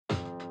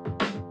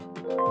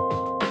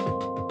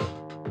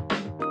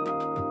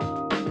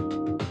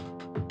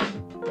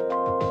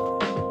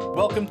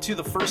welcome to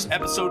the first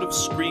episode of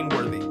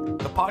Screenworthy,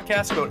 the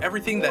podcast about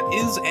everything that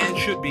is and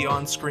should be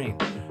on screen,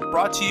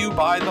 brought to you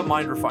by The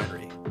Mind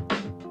Refinery.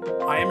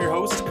 I am your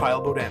host,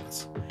 Kyle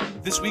Bodanis.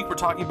 This week we're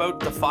talking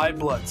about The Five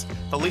Bloods,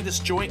 the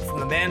latest joint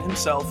from the man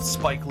himself,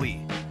 Spike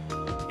Lee.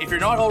 If you're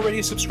not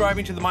already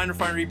subscribing to the Mind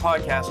Refinery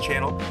podcast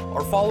channel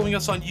or following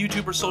us on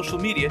YouTube or social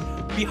media,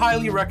 we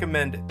highly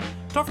recommend it.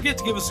 Don't forget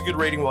to give us a good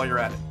rating while you're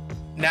at it.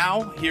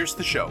 Now, here's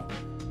the show.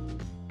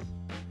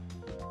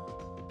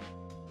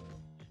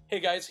 Hey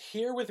guys,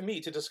 here with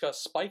me to discuss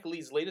Spike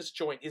Lee's latest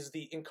joint is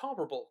the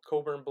incomparable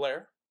Coburn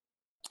Blair.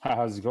 Hi,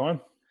 how's it going?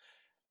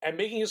 And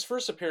making his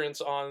first appearance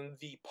on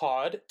the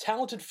pod,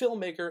 talented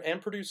filmmaker and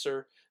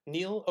producer,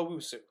 Neal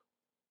Owusu.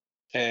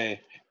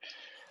 Hey.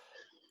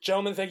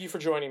 Gentlemen, thank you for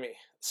joining me.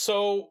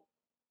 So,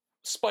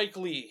 Spike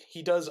Lee,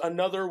 he does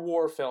another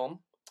war film.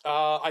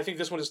 I think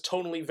this one is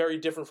totally very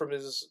different from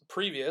his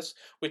previous,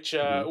 which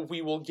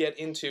we will get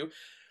into.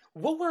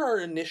 What were our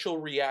initial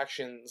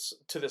reactions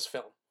to this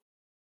film?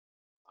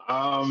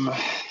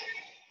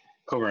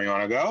 Coburn, you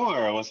want to go,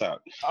 or what's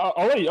up?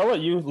 I'll let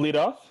you lead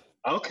off.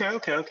 Okay.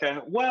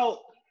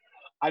 Well,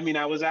 I mean,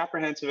 I was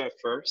apprehensive at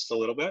first, a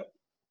little bit.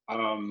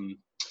 I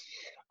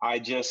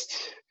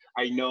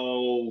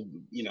know,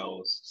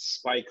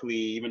 Spike Lee,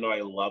 even though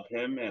I love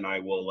him, and I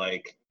will,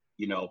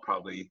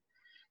 probably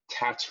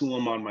tattoo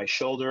him on my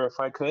shoulder if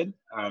I could,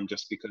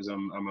 just because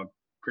I'm a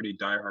pretty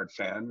diehard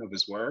fan of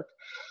his work.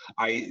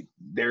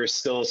 There's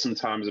still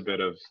sometimes a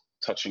bit of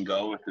touch and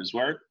go with his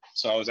work,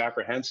 so I was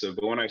apprehensive.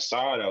 But when I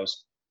saw it, I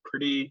was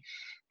pretty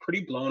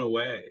blown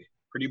away.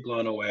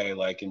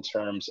 Like in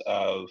terms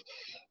of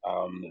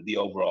the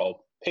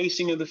overall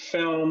pacing of the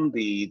film,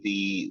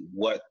 the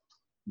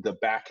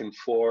back and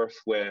forth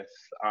with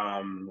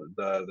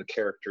the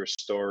character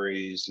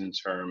stories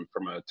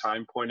from a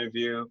time point of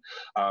view,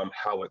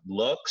 how it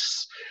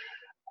looks,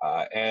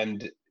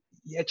 and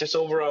just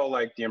overall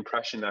like the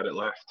impression that it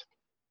left.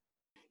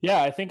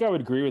 Yeah, I think I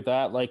would agree with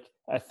that. Like,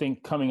 I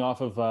think coming off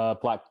of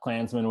Black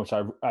Klansman, which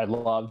I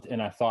loved,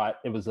 and I thought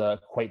it was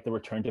quite the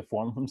return to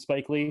form from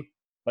Spike Lee,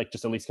 like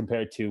just at least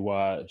compared to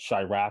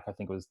Chirac, I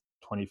think it was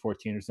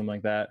 2014 or something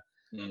like that.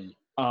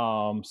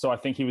 So I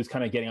think he was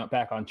kind of getting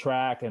back on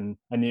track, and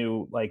I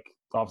knew, like,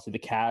 obviously the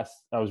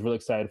cast. I was really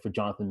excited for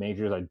Jonathan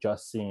Majors. I'd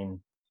just seen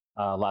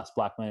Last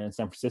Black Man in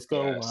San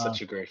Francisco. Yeah,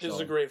 such a great film. This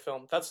is a great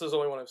film. That's the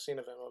only one I've seen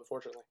of him,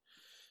 unfortunately.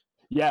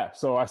 Yeah,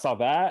 so I saw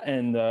that,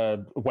 and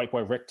White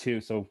Boy Rick too.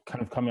 So kind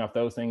of coming off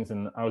those things,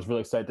 and I was really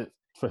excited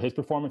for his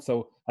performance.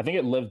 So I think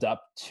it lived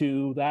up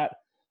to that.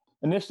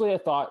 Initially, I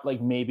thought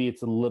like maybe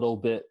it's a little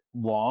bit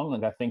long.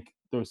 Like I think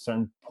there were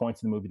certain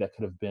points in the movie that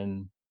could have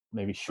been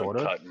maybe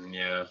shorter. Cutting,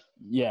 yeah.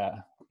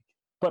 Yeah,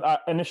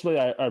 but initially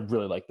I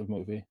really liked the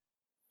movie.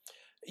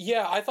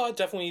 Yeah, I thought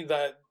definitely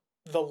that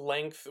the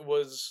length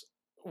was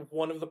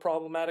one of the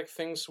problematic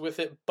things with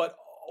it. But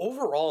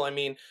overall, I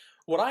mean,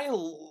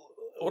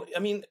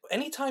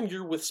 anytime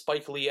you're with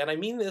Spike Lee, and I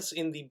mean this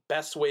in the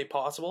best way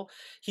possible,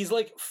 he's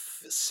like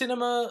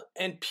cinema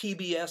and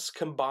PBS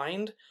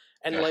combined,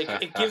 and like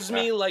it gives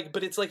me like,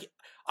 but it's like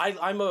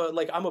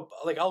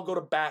I'll go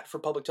to bat for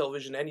public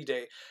television any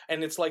day,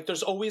 and it's like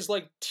there's always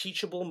like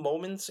teachable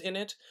moments in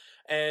it,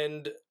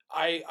 and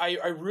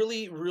I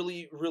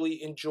really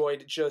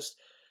enjoyed just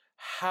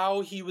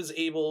how he was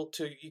able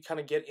to kind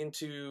of get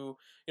into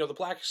the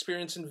Black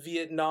experience in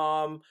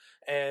Vietnam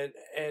and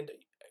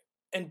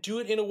do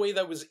it in a way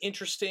that was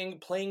interesting,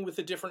 playing with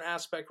the different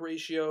aspect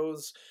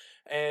ratios,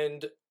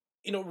 and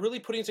really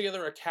putting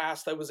together a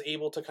cast that was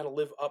able to kind of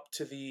live up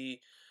to the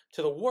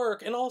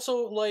work, and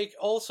also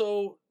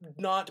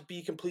not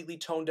be completely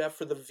tone deaf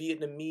for the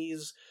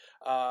Vietnamese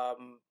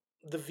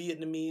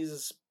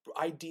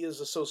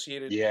ideas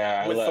associated.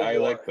 Yeah, with I the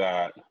war. like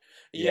that.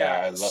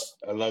 Yeah,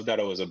 I love that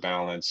it was a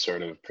balanced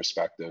sort of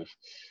perspective.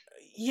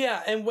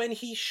 Yeah, and when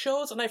he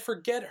shows, and I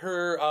forget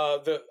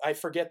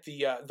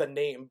the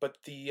name, but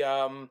the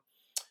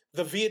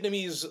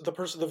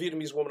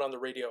Vietnamese woman on the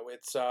radio,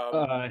 it's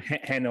Hanoi.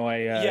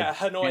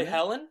 Hanoi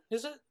Helen,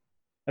 is it?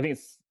 I think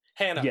it's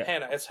Hannah. Yeah.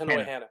 Hannah. It's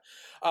Hanoi Hannah.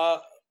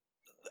 I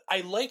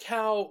like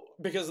how,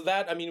 because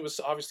that, I mean, it was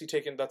obviously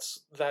taken.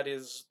 That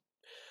is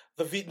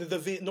the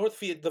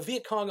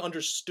Viet Cong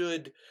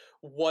understood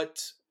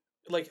what,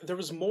 like, there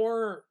was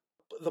more.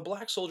 The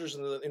black soldiers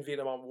in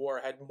Vietnam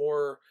War had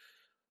more,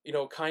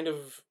 kind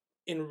of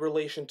in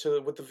relation to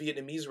what the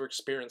Vietnamese were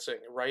experiencing,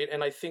 right?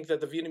 And I think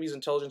that the Vietnamese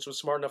intelligence was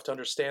smart enough to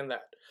understand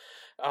that,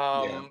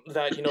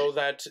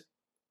 that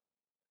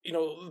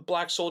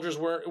black soldiers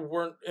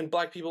weren't, and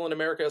black people in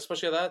America,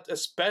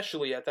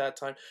 especially at that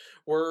time,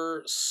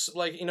 were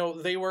like,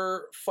 they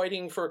were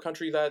fighting for a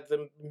country that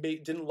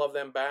didn't love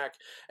them back,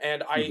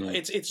 and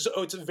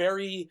it's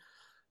very.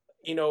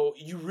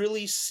 You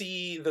really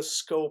see the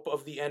scope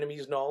of the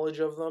enemy's knowledge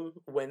of them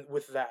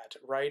with that,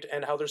 right?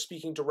 And how they're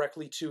speaking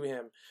directly to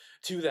them.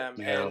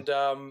 Yeah. And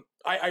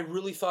I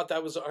really thought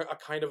that was a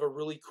kind of a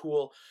really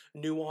cool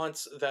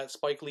nuance that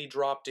Spike Lee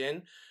dropped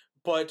in,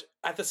 but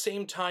at the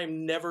same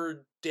time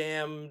never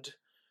damned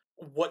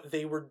what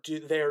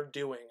they're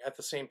doing at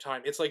the same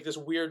time. It's like this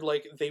weird,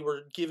 like they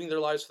were giving their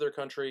lives to their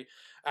country,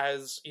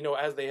 as you know,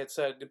 as they had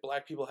said,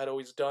 Black people had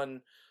always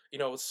done, you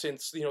know,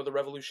 since, you know, the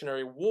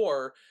Revolutionary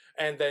War,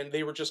 and then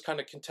they were just kind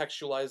of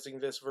contextualizing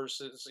this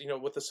versus, you know,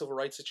 what the civil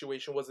rights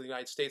situation was in the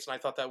United States, and I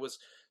thought it was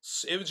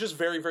just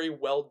very, very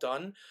well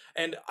done.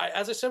 And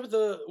as I said with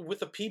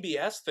the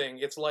PBS thing,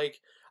 it's like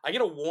I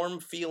get a warm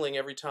feeling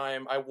every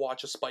time I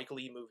watch a Spike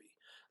Lee movie.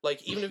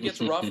 Like even if it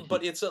gets rough,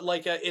 but it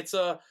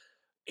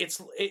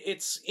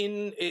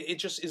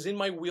just is in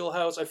my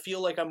wheelhouse. I feel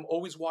like I'm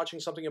always watching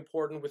something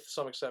important, with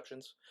some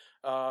exceptions,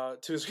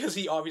 because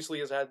he obviously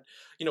has had,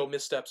 you know,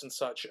 missteps and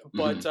such.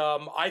 But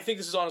I think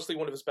this is honestly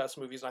one of his best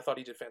movies, and I thought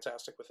he did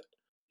fantastic with it.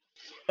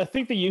 I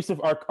think the use of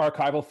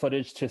archival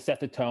footage to set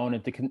the tone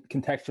and to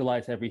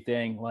contextualize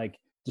everything, like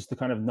just the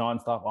kind of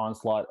nonstop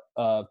onslaught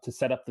to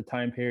set up the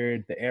time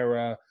period, the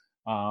era.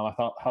 I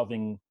thought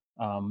having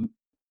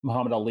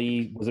Muhammad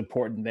Ali was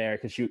important there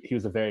because he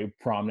was a very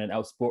prominent,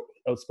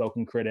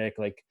 outspoken critic,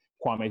 like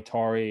Kwame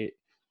Ture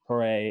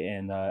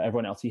and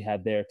everyone else he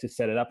had there to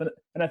set it up.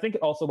 And I think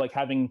also like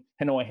having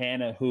Hanoi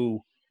Hannah,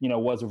 who, you know,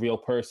 was a real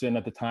person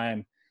at the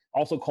time,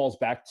 also calls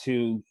back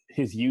to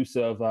his use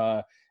of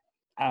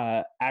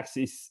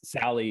Axis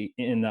Sally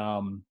in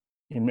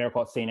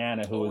Miracle at St.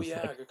 Anna, who was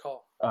good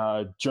call.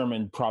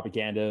 German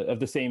propaganda of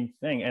the same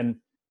thing. And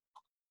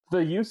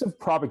the use of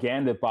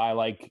propaganda by,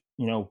 like,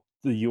 you know,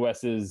 the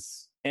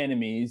US's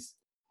enemies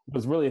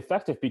was really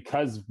effective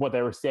because what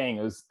they were saying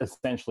was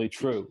essentially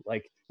true.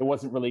 Like it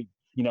wasn't really,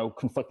 you know,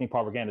 conflicting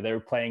propaganda. They were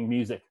playing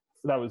music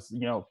that was, you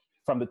know,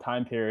 from the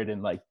time period,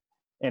 and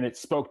it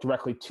spoke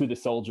directly to the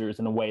soldiers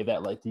in a way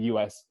that like the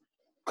US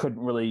couldn't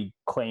really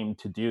claim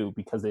to do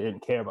because they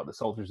didn't care about the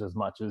soldiers as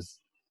much as,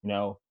 you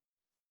know,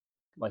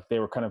 like they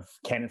were kind of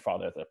cannon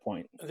fodder at that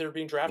point. They were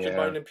being drafted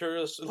by an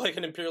imperialist.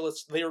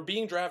 They were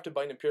being drafted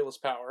by an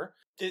imperialist power.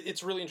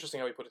 It's really interesting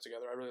how he put it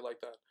together. I really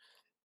like that.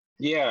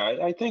 Yeah,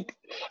 I think,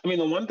 I mean,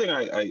 the one thing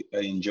I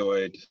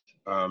enjoyed,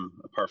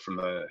 apart from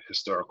the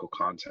historical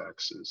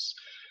context, is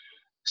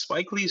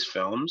Spike Lee's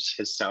films,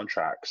 his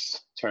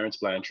soundtracks. Terrence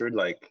Blanchard,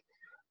 like,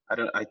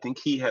 I think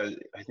he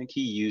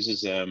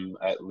uses them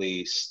at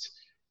least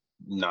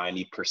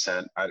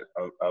 90%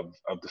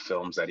 of the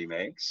films that he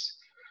makes,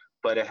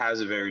 but it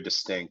has a very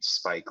distinct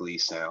Spike Lee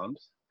sound.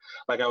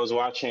 Like I was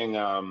watching,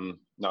 When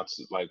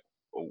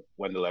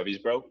the Levees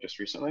Broke just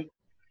recently,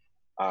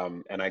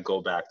 and I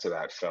go back to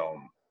that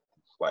film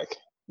like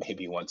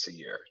maybe once a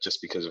year just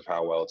because of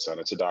how well it's done.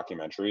 It's a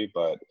documentary,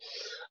 but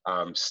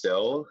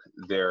still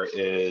there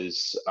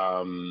is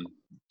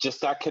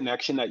just that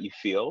connection that you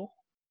feel.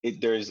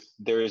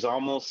 There's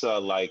almost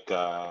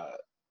a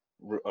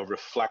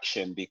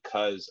reflection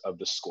because of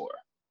the score.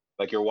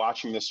 Like you're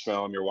watching this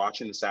film, you're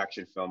watching this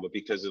action film, but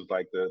because of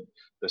like the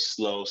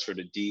slow sort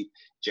of deep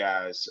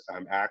jazz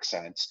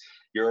accents,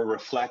 you're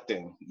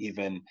reflecting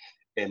even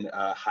in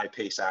a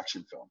high-paced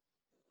action film.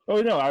 Oh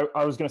no,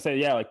 I was gonna say,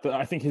 yeah, like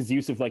I think his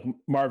use of like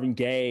Marvin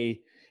Gaye,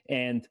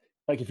 and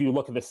like if you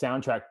look at the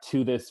soundtrack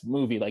to this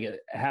movie, like it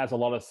has a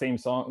lot of the same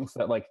songs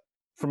that, like,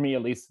 for me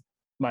at least,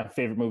 my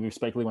favorite movie of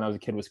Spike Lee when I was a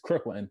kid was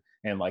Crooklyn,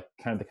 and like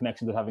kind of the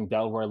connections of having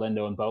Delroy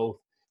Lindo in both,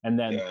 and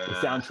then the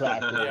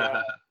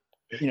soundtrack,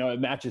 you know, it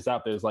matches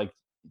up. There's like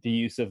the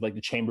use of like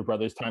the Chamber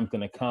Brothers' "Time's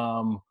Gonna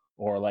Come,"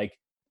 or like,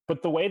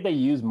 but the way they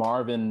use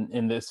Marvin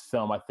in this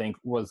film, I think,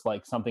 was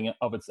like something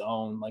of its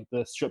own. Like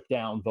the stripped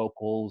down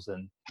vocals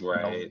and you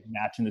know,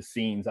 matching the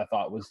scenes, I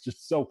thought was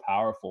just so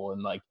powerful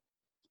and like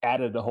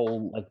added a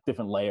whole like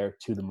different layer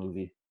to the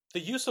movie.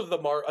 The use of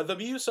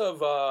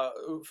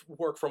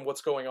work from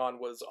What's Going On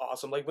was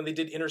awesome. Like when they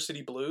did Inner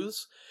City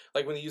Blues,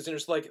 like when they used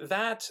like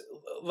that,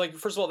 like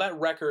first of all, that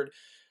record,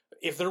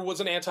 if there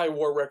was an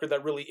anti-war record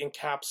that really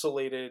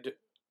encapsulated,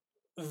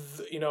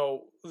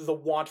 the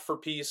want for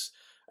peace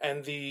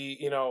and the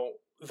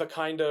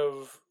kind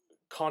of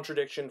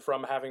contradiction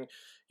from having,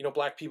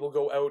 Black people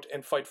go out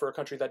and fight for a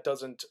country that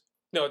doesn't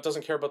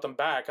care about them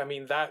back. I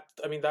mean that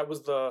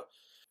was the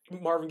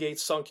Marvin Gaye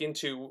sunk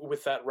into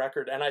with that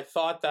record, and I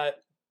thought that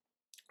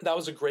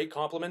was a great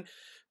compliment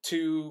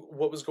to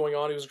what was going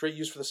on. It was a great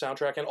use for the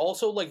soundtrack, and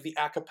also like the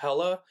a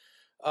cappella,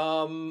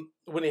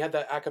 when they had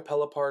that a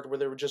cappella part where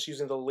they were just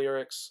using the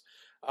lyrics.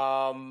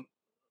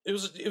 It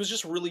was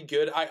just really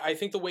good. I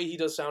think the way he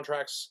does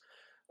soundtracks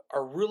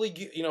are really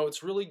good.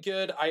 It's really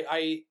good.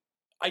 I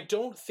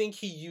don't think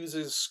he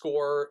uses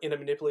score in a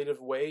manipulative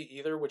way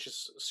either, which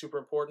is super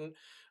important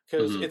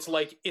because it's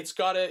like it's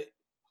gotta,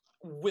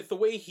 with the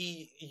way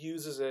he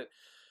uses it,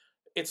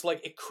 it's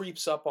like it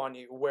creeps up on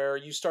you where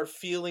you start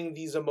feeling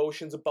these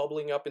emotions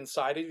bubbling up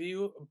inside of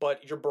you,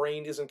 but your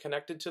brain isn't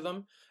connected to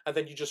them. And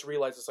then you just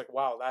realize it's like,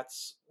 wow,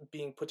 that's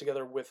being put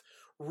together with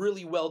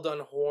really well done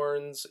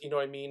horns, you know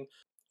what I mean?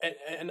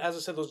 And as I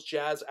said, those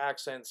jazz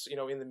accents,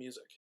 in the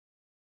music.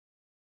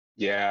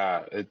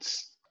 Yeah,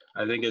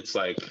 I think it's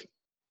like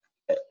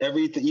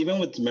everything, even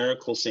with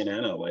Miracle St.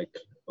 Anna, like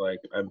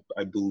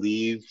I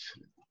believe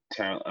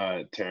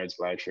Terrence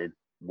Blanchard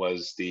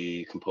was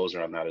the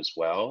composer on that as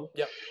well.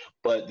 Yep.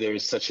 But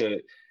there's such a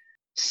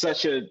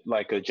such a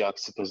like a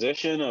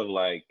juxtaposition of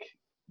like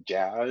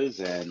jazz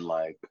and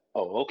like,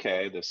 oh,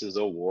 okay, this is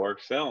a war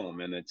film,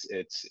 and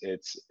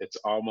it's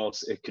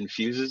almost, it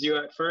confuses you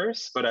at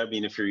first, but I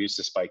mean, if you're used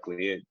to Spike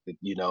Lee,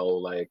 you know,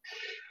 like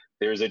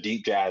there's a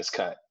deep jazz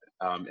cut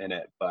in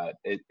it, but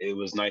it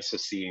was nice to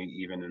see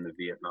even in the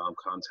Vietnam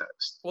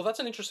context. Well, that's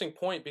an interesting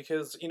point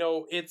because, you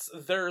know,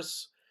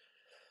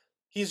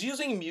 he's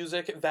using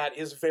music that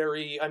is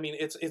very, I mean,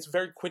 it's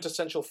very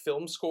quintessential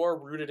film score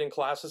rooted in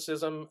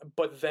classicism,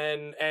 but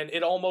then, and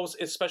it almost,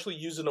 especially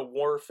used in a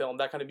war film,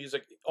 that kind of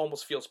music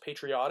almost feels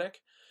patriotic.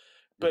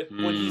 But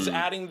when he's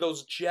adding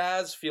those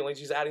jazz feelings,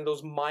 he's adding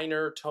those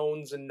minor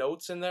tones and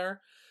notes in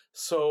there.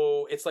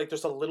 So it's like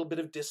there's a little bit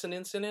of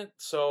dissonance in it.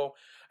 So,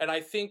 and I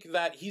think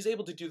that he's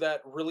able to do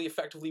that really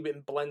effectively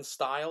and blend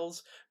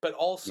styles, but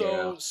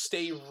also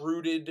stay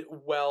rooted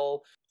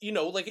well. You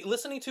know, like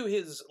listening to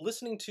his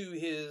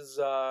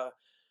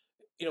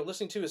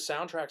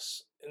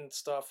soundtracks and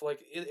stuff.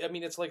 Like, I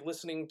mean, it's like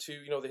listening to,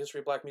 you know, the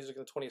history of black music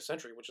in the 20th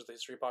century, which is the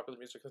history of popular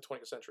music in the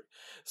 20th century.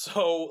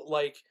 So,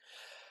 like,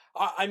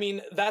 I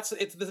mean, there's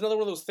another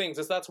one of those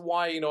things. That's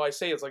why, you know, I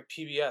say it's like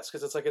PBS,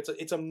 because it's like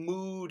it's a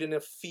mood and a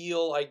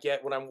feel I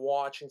get when I'm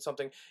watching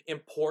something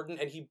important,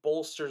 and he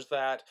bolsters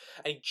that,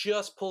 and he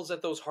just pulls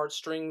at those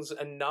heartstrings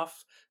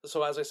enough.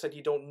 So as I said,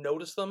 you don't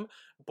notice them,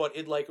 but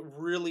it like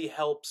really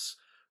helps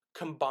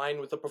combine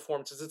with the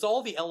performances. It's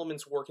all the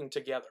elements working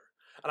together.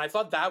 And I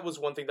thought that was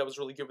one thing that was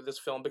really good with this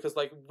film, because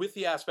like with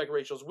the aspect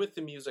ratios, with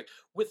the music,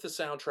 with the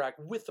soundtrack,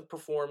 with the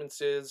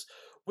performances,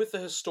 with the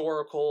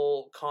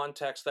historical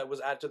context that was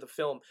added to the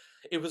film,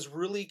 it was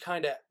really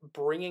kind of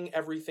bringing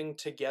everything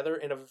together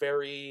in a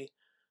very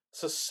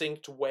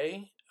succinct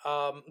way.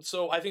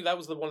 So I think that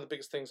was one of the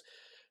biggest things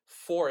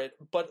for it.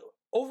 But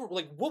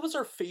what was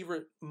our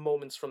favorite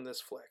moments from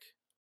this flick?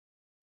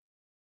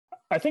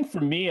 I think for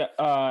me,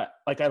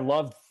 like I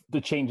love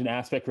the change in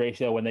aspect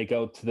ratio when they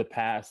go to the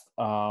past.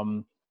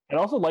 I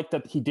also like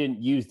that he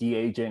didn't use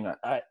de-aging.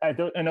 I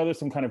know there's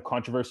some kind of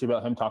controversy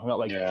about him talking about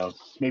like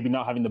maybe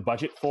not having the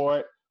budget for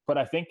it, but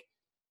I think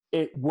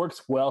it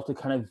works well to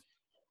kind of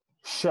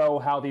show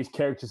how these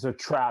characters are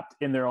trapped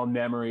in their own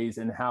memories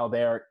and how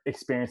they're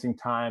experiencing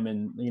time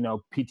and, you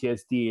know,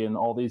 PTSD and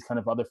all these kind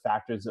of other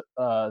factors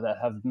that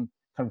have been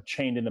kind of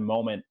chained in the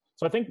moment.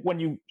 So I think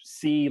when you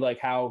see like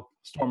how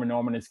Stormer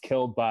Norman is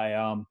killed by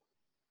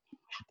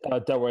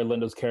Delroy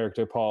Lindo's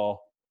character,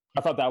 Paul,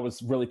 I thought that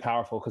was really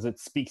powerful because it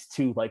speaks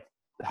to like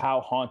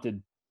how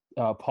haunted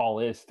Paul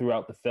is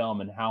throughout the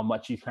film and how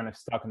much he's kind of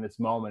stuck in this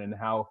moment and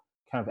how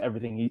kind of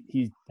everything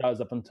he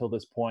does up until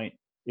this point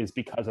is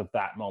because of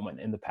that moment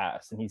in the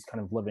past, and he's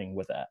kind of living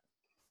with that.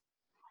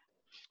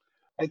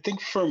 I think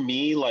for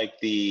me, like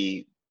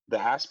the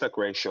aspect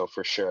ratio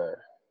for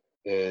sure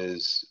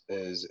is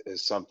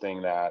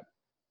something that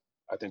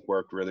I think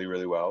worked really,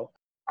 really well.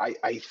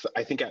 I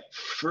think at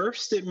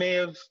first it may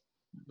have,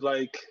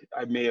 like,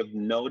 I may have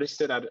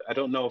noticed it. I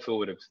don't know if it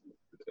would have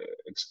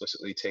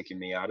explicitly taken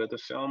me out of the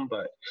film,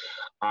 but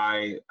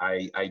I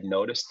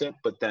noticed it.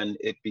 But then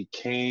it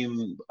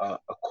became a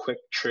quick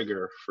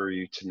trigger for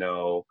you to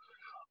know,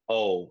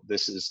 oh,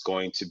 this is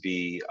going to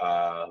be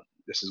a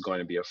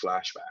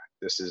flashback.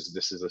 This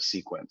is a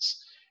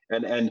sequence,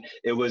 and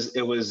it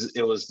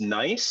was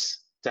nice.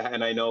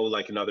 And I know,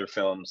 like in other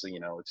films, you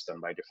know, it's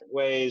done by different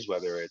ways,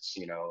 whether it's,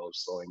 you know,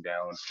 slowing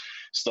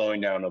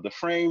down of the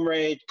frame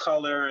rate,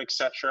 color,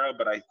 etc.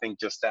 But I think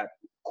just that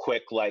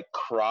quick like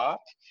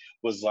crop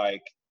was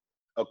like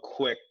a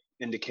quick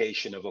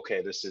indication of,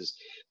 okay, this is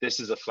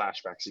a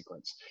flashback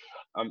sequence.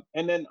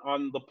 And then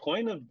on the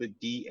point of the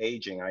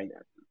de-aging,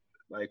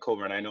 like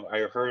Coburn, I know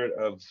I heard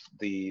of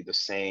the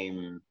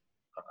same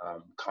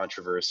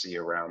controversy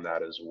around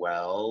that as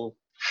well.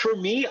 For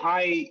me,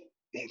 I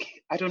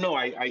don't know.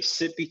 I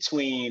sit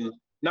between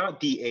not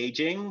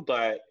de-aging,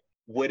 but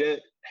would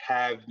it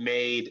have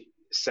made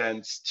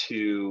sense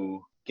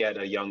to get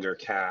a younger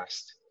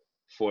cast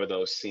for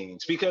those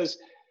scenes? Because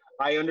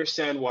I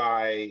understand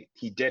why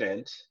he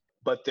didn't,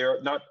 but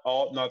they're not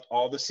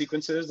all the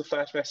sequences, the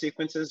flashback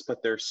sequences,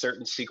 but there are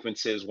certain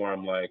sequences where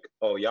I'm like,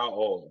 oh, y'all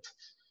old.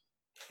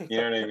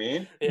 You know what I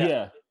mean?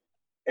 Yeah.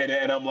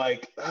 And I'm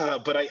like,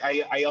 but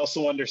I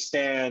also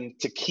understand,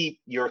 to keep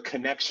your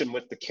connection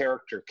with the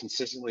character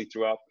consistently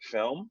throughout the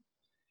film,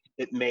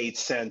 it made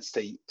sense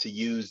to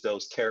use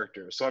those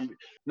characters. So I'm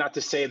not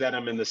to say that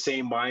I'm in the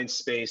same mind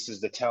space as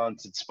the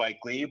talented Spike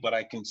Lee, but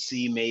I can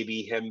see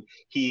maybe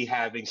he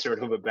having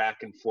sort of a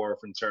back and forth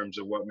in terms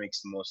of what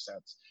makes the most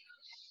sense.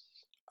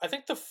 I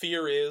think the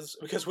fear is,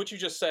 because what you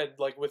just said,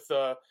 like with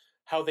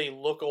how they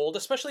look old,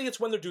 especially it's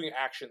when they're doing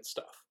action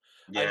stuff.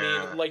 Yeah. I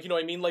mean, like, you know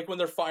what I mean? Like when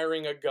they're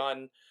firing a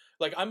gun,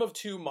 like I'm of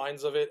two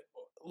minds of it.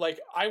 Like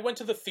I went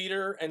to the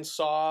theater and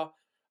saw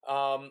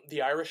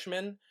The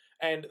Irishman,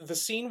 and the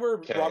scene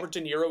where Robert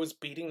De Niro is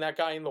beating that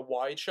guy in the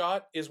wide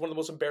shot is one of the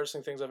most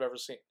embarrassing things I've ever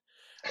seen.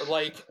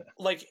 Like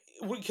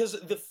because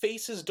the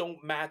faces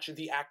don't match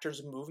the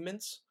actors'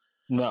 movements.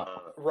 No.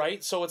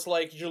 Right? So it's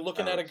like you're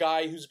looking at a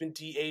guy who's been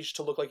de-aged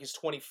to look like he's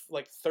 20,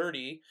 like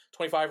 30,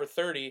 25 or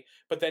 30,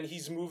 but then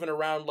he's moving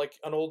around like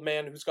an old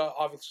man who's got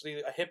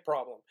obviously a hip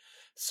problem.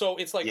 So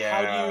it's like,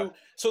 how do you,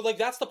 so like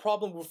that's the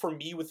problem for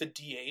me with the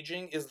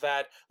de-aging, is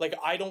that like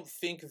I don't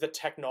think the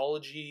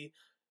technology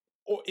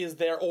is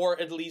there, or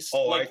at least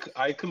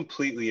I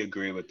completely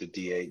agree with the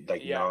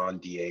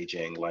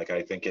non-de-aging. Like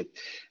I think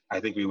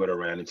we would have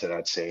ran into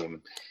that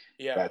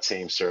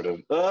same sort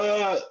of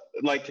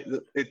like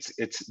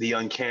it's the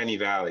uncanny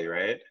valley,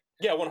 right?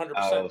 Yeah,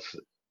 100%.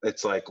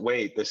 It's like,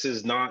 wait, this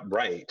is not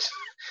right.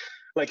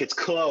 Like it's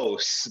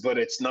close, but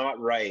it's not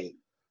right.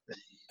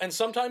 And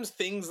sometimes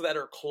things that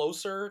are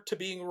closer to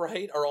being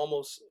right are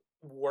almost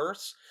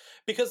worse,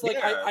 because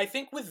like I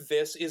think with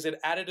this is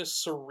it added a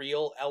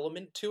surreal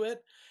element to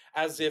it,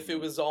 as if it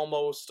was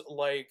almost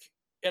like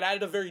it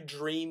added a very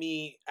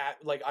dreamy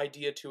like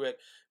idea to it,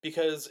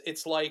 because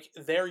it's like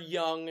they're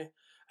young,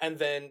 and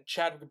then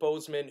Chadwick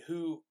Boseman,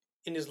 who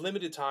in his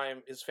limited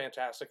time is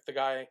fantastic. The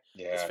guy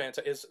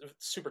is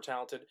super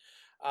talented.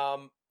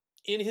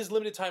 In his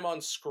limited time on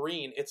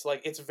screen, it's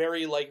like it's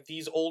very like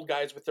these old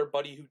guys with their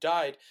buddy who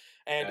died,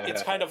 and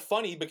it's kind of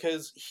funny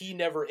because he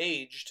never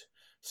aged,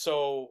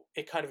 so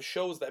it kind of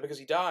shows that because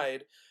he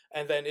died,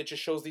 and then it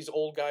just shows these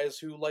old guys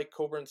who, like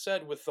Coburn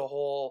said, with the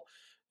whole,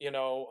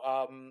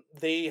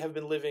 they have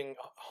been living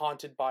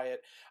haunted by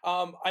it.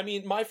 I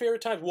mean, my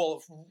favorite time,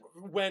 well,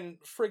 when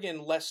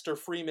friggin' Lester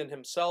Freeman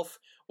himself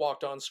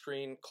walked on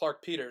screen,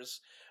 Clark Peters,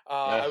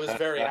 I was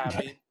very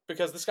happy.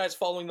 Because this guy's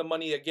following the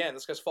money again.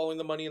 This guy's following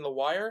the money in The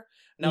Wire.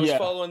 Now he's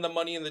following the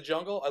money in the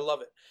jungle. I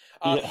love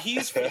it.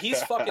 He's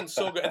fucking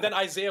so good. And then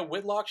Isaiah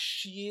Whitlock,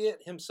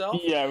 shit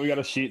himself. Yeah, we got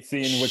a sheet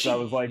scene, which I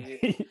was like,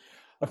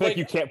 I feel like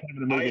you can't put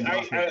him in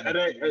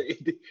a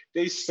movie.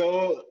 They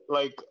so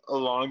like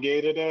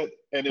elongated it,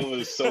 and it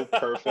was so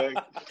perfect.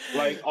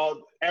 Like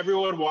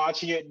everyone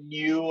watching it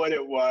knew what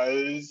it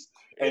was,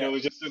 and it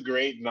was just a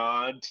great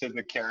nod to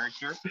the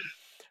character.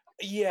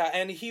 Yeah,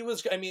 and he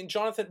was, I mean,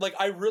 Jonathan, like,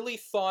 I really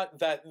thought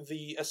that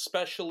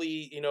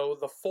especially,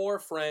 the four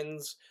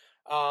friends,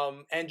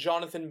 and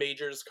Jonathan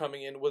Majors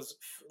coming in was,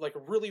 like,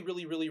 really,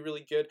 really, really,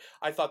 really good.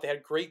 I thought they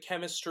had great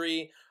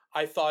chemistry.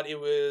 I thought it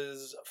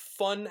was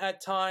fun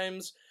at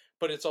times,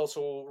 but it's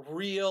also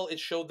real. It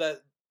showed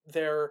that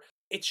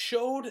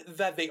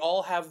they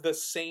all have the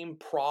same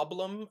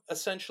problem,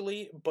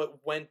 essentially,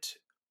 but went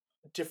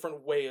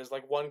different ways.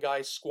 Like one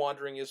guy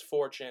squandering his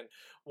fortune,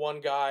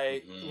 one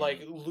guy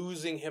like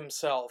losing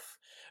himself.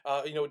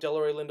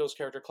 Delroy Lindo's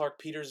character Clark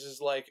Peters is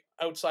like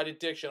outside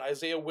addiction.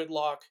 Isaiah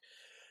Whitlock,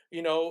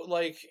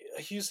 like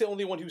he's the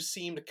only one who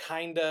seemed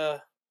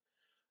kinda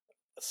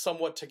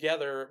somewhat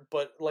together,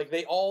 but like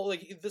they all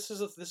like this is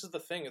the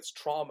thing. It's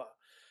trauma.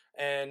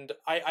 And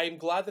I'm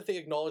glad that they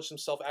acknowledged some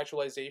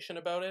self-actualization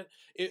about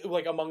it,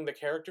 like among the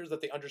characters,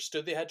 that they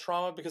understood they had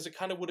trauma, because it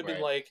kind of would have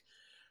been like,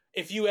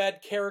 if you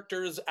had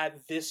characters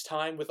at this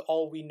time with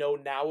all we know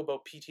now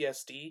about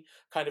PTSD,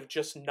 kind of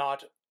just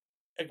not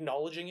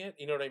acknowledging it,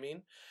 you know what I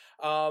mean?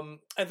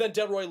 And then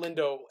Delroy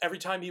Lindo, every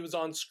time he was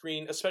on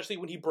screen, especially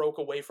when he broke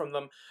away from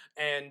them,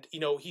 and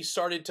he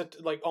started to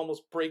like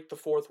almost break the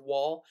fourth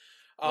wall.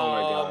 Oh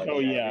my god! Oh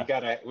yeah,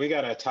 we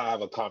gotta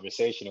have a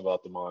conversation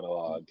about the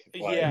monologue.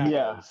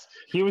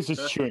 He was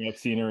just chewing up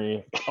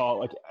scenery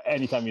like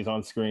anytime he's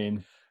on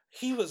screen.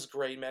 He was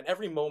great, man.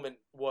 Every moment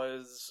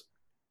was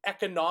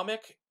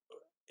economic.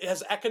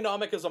 As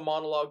economic as a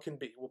monologue can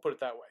be, we'll put it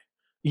that way.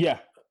 Yeah,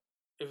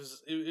 it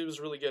was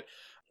really good.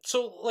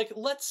 So like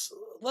let's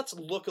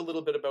look a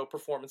little bit about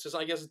performances.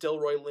 I guess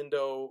Delroy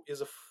Lindo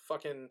is a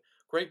fucking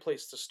great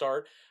place to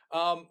start.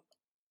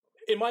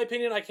 In my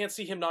opinion, I can't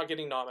see him not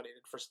getting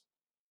nominated for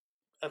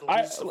at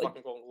least a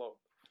fucking Golden Globe.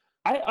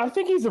 I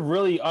think he's a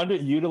really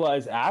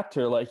underutilized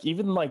actor. Like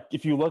even like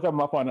if you look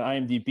him up on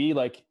IMDb,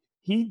 like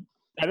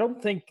I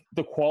don't think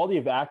the quality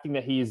of acting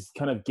that he's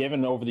kind of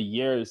given over the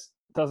years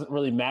doesn't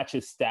really match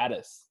his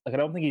status. Like I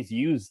don't think he's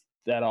used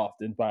that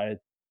often by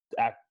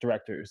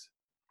directors.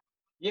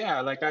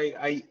 Yeah, like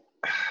I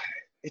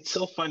it's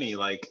so funny.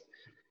 Like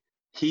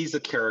he's a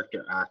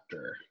character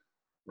actor,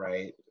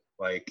 right?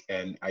 Like,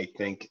 and I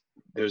think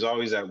there's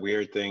always that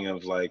weird thing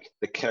of like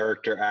the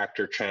character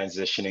actor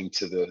transitioning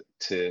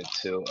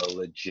to a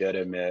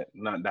legitimate,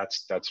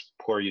 that's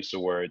poor use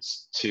of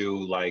words, to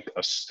like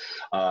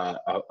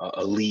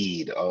a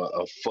lead,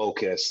 a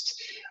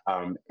focused,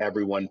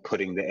 everyone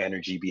putting the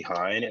energy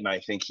behind. And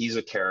I think he's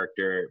a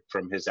character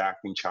from his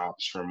acting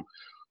chops from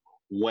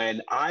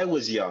when I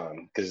was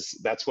young, because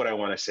that's what I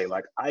want to say.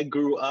 Like I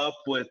grew up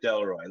with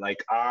Delroy.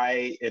 Like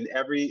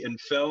in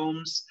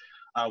films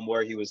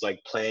where he was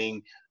like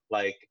playing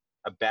like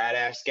a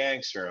badass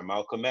gangster in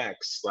Malcolm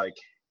X, like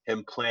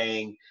him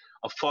playing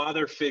a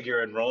father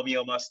figure in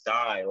Romeo Must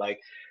Die, like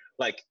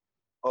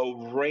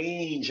a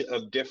range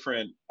of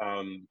different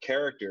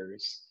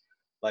characters.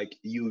 Like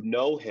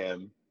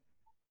him,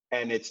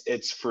 and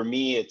it's for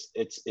me,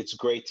 it's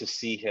great to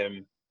see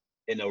him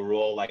in a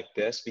role like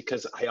this,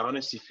 because I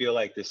honestly feel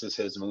like this is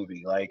his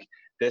movie. Like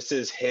this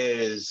is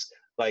his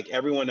Like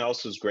everyone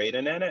else was great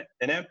in it,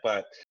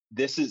 but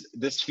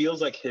this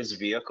feels like his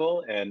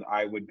vehicle, and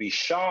I would be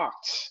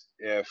shocked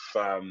if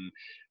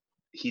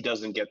he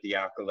doesn't get the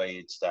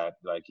accolades that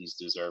like he's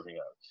deserving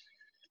of.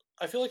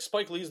 I feel like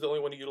Spike Lee's the only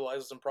one who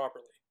utilizes him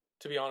properly,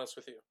 to be honest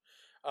with you.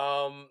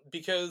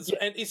 Because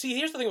and you see,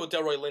 here's the thing with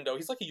Delroy Lindo.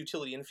 He's like a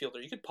utility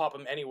infielder. You could pop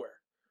him anywhere,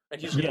 and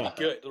he's gonna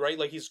be good, right?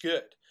 Like he's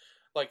good.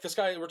 Like this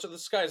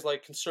guy's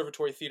like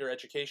conservatory theater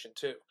education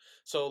too.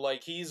 So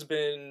like he's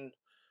been,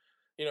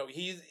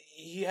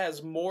 he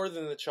has more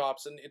than the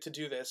chops to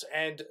do this.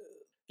 And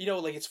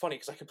like it's funny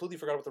because I completely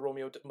forgot about the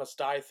Romeo Must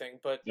Die thing,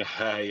 but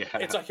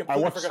it's like I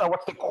watched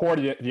the core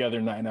the other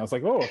night, and I was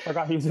like, oh, I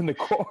forgot he was in the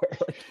core.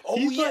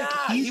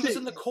 He was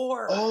in the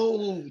core.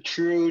 Oh,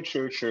 true.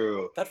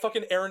 That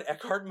fucking Aaron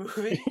Eckhart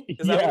movie.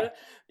 Is that what it?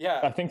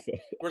 Yeah, I think so.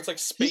 Where it's like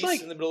space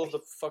in the middle of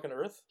the fucking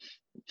earth.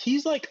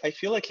 He's like, I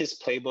feel like his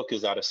playbook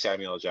is out of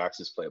Samuel L.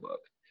 Jackson's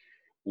playbook,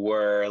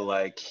 where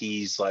like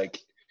he's like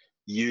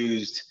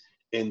used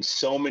in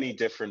so many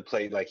different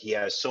like he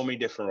has so many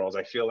different roles.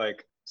 I feel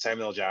like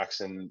Samuel L.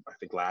 Jackson, I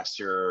think last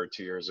year or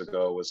 2 years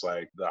ago, was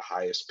like the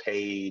highest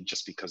paid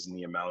just because of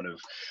the amount of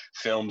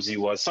films he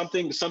was,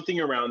 something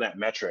around that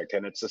metric.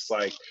 And it's just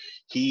like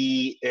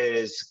he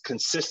is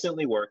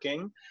consistently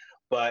working,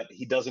 but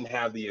he doesn't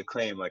have the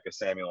acclaim like a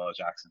Samuel L.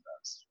 Jackson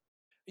does.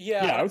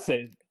 Yeah, I would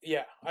say.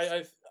 Yeah,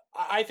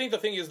 I think the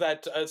thing is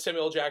that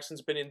Samuel L.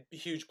 Jackson's been in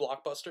huge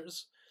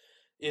blockbusters,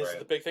 is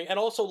the big thing, and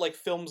also like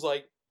films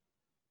like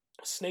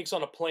Snakes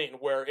on a Plane,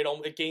 where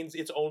it gains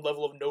its own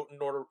level of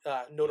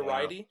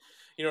notoriety. Yeah.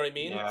 You know what I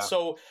mean? Yeah.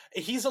 So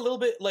he's a little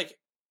bit like,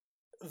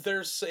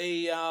 there's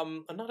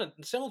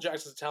Samuel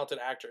Jackson's a talented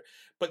actor,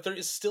 but there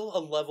is still a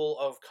level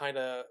of kind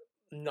of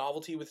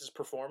novelty with his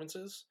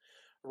performances,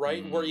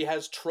 right? Where he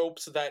has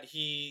tropes that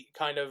he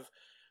kind of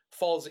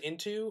falls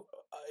into,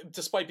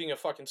 despite being a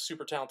fucking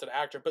super talented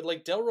actor. But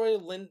like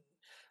Delroy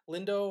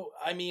Lindo,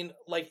 I mean,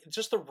 like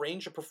just the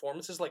range of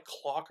performances, like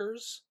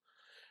Clockers.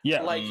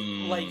 Yeah, like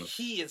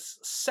he is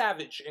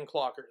savage in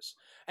Clockers,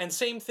 and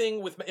same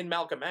thing in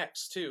Malcolm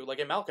X too. Like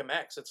in Malcolm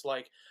X, it's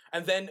like,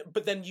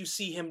 but then you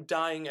see him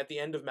dying at the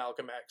end of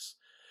Malcolm X,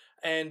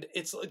 and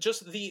it's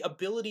just the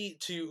ability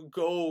to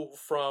go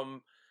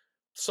from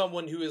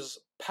someone who is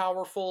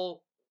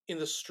powerful in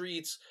the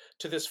streets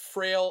to this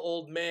frail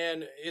old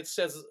man. It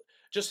says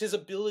just his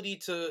ability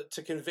to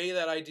convey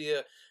that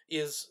idea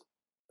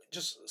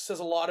says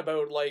a lot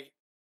about like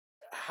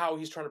how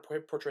he's trying to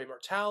portray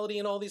mortality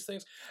and all these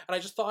things. And I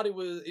just thought it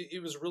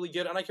was really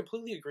good. And I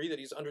completely agree that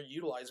he's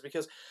underutilized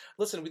because,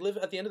 listen,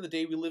 at the end of the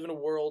day, we live in a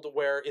world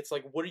where it's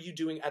like, what are you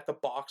doing at the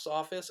box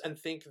office? And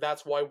think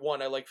that's why,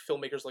 one, I like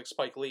filmmakers like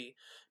Spike Lee,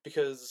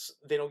 because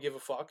they don't give a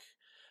fuck.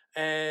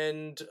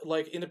 And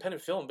like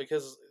independent film,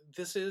 because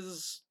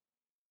he's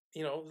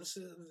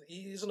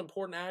an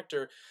important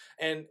actor.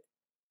 And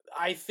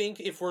I think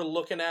if we're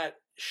looking at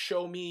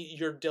show me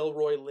your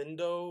Delroy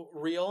Lindo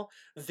reel,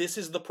 this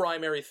is the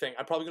primary thing.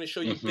 I'm probably going to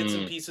show you bits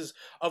and pieces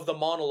of the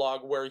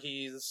monologue where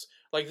he's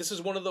like, this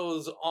is one of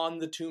those on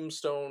the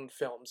tombstone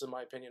films, in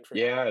my opinion. For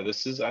him.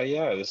 This is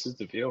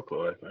the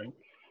vehicle, I think.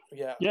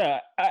 Yeah.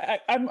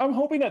 I'm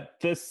hoping that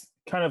this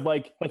kind of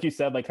like you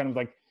said, like kind of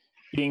like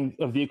being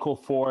a vehicle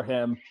for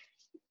him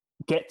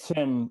gets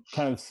him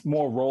kind of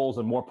more roles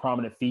and more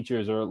prominent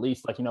features, or at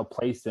least like,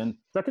 placed in.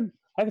 I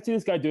could see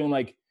this guy doing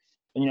like,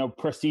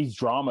 prestige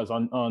dramas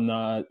on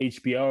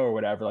HBO or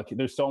whatever. Like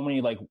there's so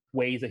many like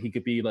ways that he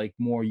could be like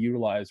more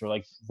utilized, or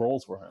like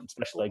roles for him,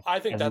 especially like.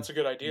 I think that's a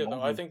good idea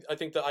though. I think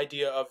the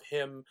idea of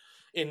him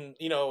in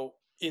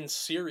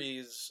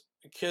series,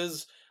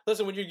 because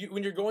listen, when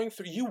you're going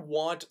through, you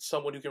want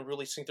someone who can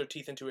really sink their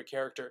teeth into a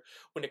character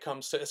when it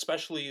comes to,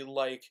 especially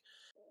like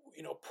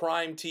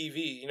prime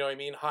TV, you know what I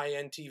mean,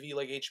 high-end TV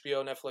like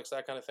HBO, Netflix,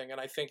 that kind of thing. And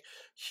I think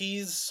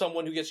he's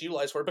someone who gets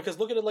utilized for it, because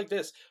look at it like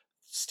this.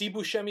 Steve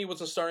Buscemi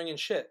wasn't starring in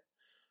shit,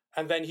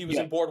 and then he was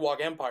in Boardwalk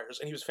Empires,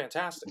 and he was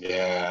fantastic.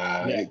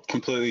 It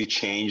completely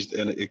changed,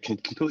 and it can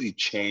completely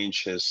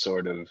change his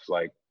sort of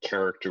like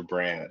character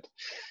brand.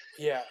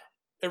 Yeah,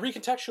 it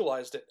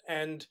recontextualized it,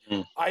 and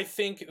I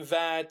think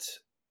that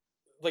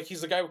like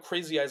he's the guy with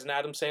crazy eyes in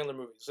Adam Sandler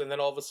movies, and then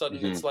all of a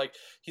sudden it's like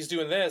he's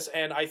doing this,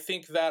 and I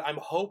think that I'm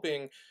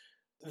hoping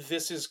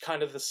this is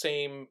kind of the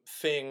same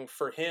thing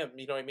for him.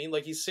 You know what I mean?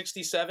 Like he's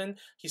 67,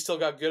 he's still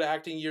got good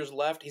acting years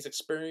left, he's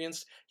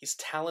experienced, he's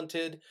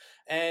talented,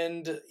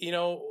 and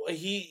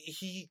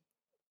he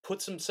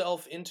puts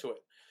himself into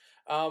it.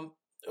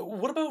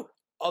 What about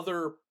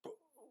other?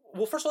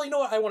 Well, first of all, you know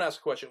what? I want to ask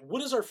a question.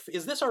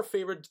 Is this our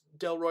favorite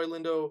Delroy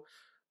Lindo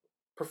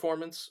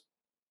performance?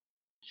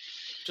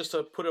 Just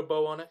to put a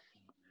bow on it.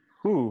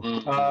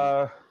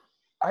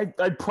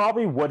 I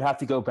probably would have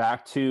to go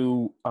back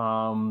to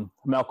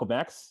Malcolm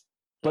X,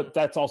 but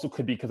that's also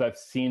could be because I've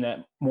seen that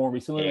more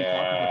recently.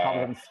 I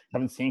probably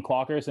haven't seen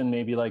Clockers in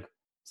maybe like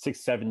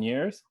 6-7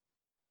 years.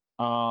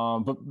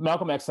 But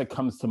Malcolm X like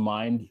comes to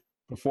mind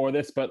before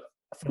this. But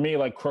for me,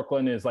 like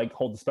Crooklyn is like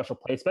holds a special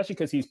place, especially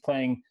because he's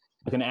playing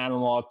like an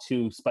analog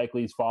to Spike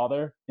Lee's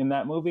father in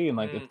that movie, and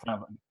like it's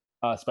kind of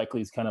Spike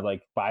Lee's kind of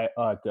like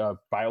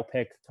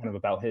biopic, kind of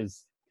about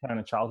his kind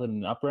of childhood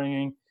and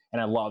upbringing.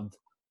 And I loved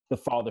the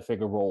father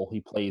figure role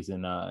he plays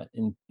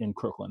in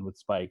Crooklyn with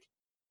Spike.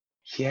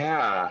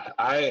 Yeah,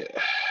 I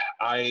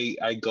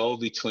go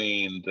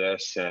between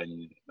this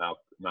and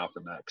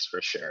Malcolm X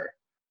for sure.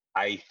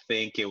 I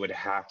think it would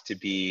have to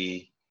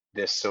be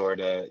this sort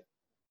of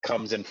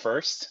comes in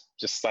first,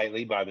 just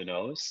slightly by the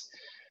nose.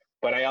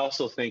 But I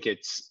also think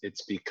it's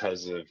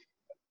because of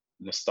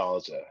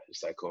nostalgia.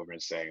 It's like Coburn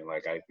saying,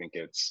 like I think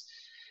it's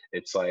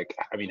like,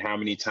 I mean, how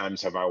many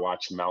times have I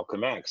watched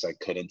Malcolm X? I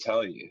couldn't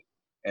tell you.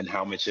 And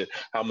how much is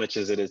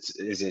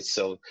it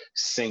so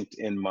synced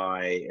in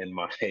my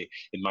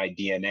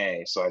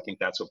DNA? So I think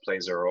that's what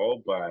plays a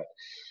role. But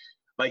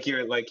like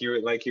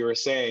you were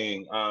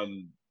saying,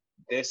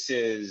 this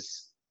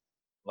is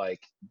like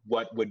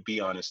what would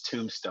be on his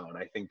tombstone.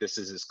 I think this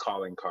is his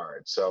calling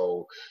card.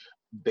 So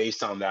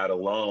based on that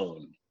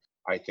alone,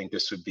 I think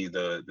this would be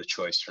the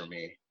choice for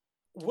me.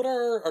 What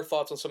are our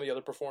thoughts on some of the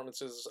other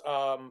performances?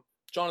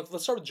 Jonathan,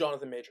 let's start with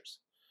Jonathan Majors.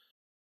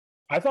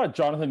 I thought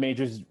Jonathan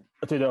Majors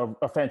did a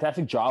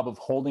fantastic job of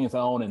holding his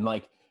own and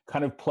like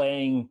kind of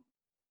playing,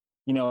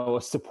 you know,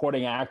 a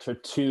supporting actor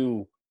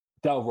to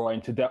Delroy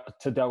and to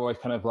Delroy's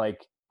kind of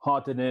like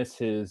hauntedness,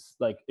 his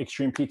like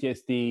extreme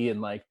PTSD,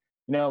 and like,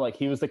 you know, like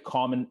he was the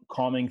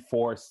calming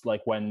force,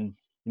 like when,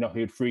 you know, he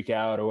would freak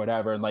out or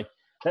whatever. And like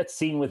that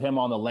scene with him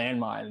on the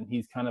landmine, and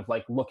he's kind of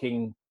like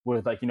looking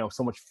with like, you know,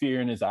 so much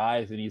fear in his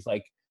eyes, and he's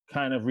like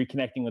kind of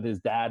reconnecting with his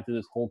dad through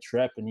this whole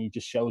trip, and he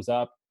just shows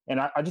up. And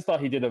I just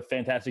thought he did a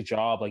fantastic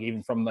job, like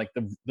even from like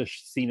the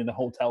scene in the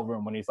hotel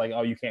room when he's like,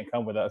 oh, you can't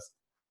come with us.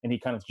 And he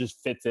kind of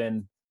just fits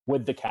in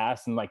with the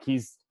cast. And like,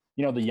 he's,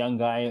 you know, the young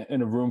guy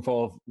in a room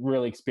full of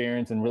really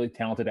experienced and really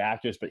talented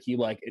actors, but he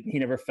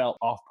never felt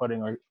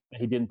off-putting or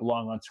he didn't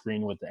belong on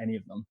screen with any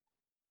of them.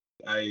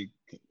 I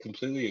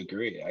completely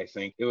agree. I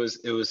think it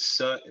was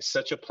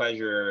such a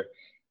pleasure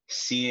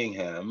seeing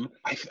him.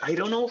 I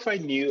don't know if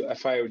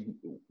I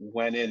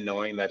went in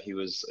knowing that he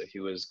was in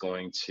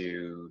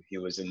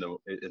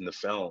the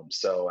film.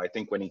 So I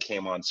think when he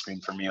came on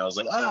screen for me, I was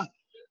like,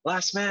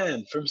 Last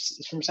Man from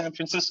San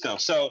Francisco.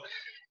 So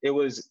it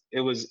was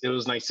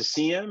nice to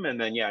see him. And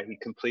then yeah, he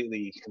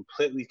completely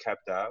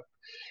kept up.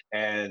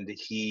 And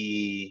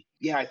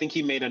I think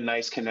he made a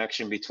nice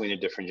connection between the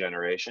different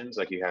generations.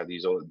 Like you have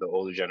the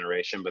older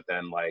generation, but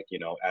then like, you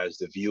know, as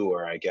the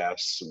viewer, I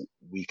guess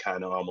we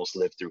kind of almost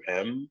lived through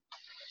him.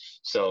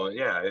 So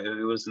yeah,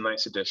 it was a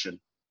nice addition.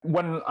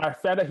 When I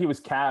found out he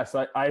was cast,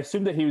 I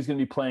assumed that he was going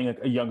to be playing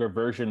a younger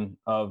version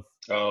of.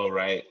 Oh,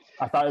 right.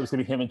 I thought it was going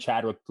to be him and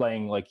Chadwick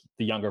playing like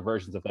the younger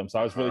versions of him. So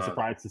I was really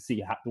surprised to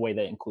see the way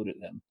they included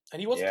him.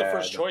 And he wasn't the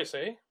first choice,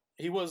 eh?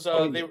 He was.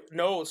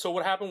 So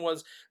what happened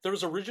was there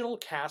was original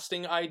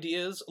casting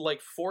ideas.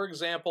 Like for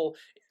example,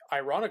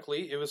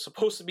 ironically, it was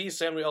supposed to be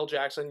Samuel L.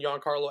 Jackson,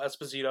 Giancarlo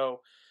Esposito,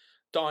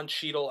 Don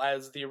Cheadle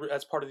as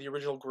part of the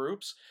original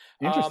groups.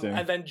 Interesting.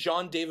 And then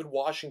John David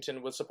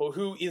Washington was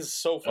who is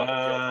so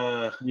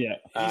fucking good.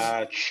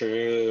 Yeah.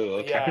 True.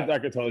 Okay. Yeah. I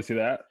could totally see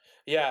that.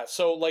 Yeah,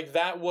 so like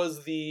that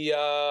was the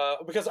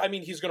because I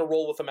mean he's gonna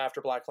roll with them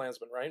after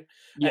BlacKkKlansman, right?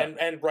 Yeah.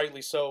 And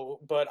rightly so.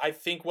 But I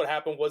think what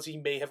happened was he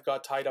may have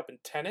got tied up in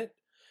Tenet.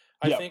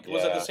 I think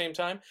was at the same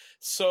time.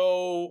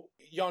 So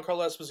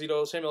Giancarlo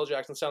Esposito, Samuel L.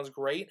 Jackson sounds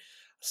great.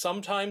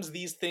 Sometimes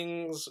these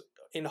things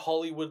in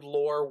Hollywood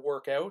lore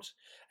work out,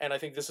 and I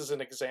think this is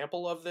an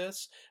example of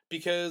this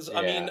because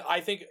I mean I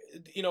think,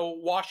 you know,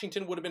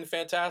 Washington would have been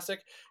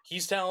fantastic.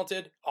 He's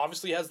talented,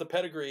 obviously has the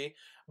pedigree,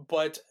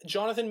 but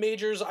Jonathan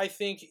Majors, I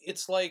think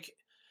it's like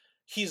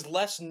he's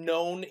less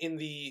known in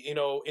the, you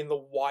know, in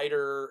the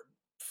wider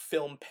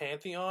film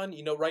pantheon,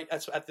 you know, right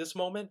at this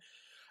moment.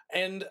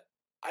 And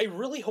I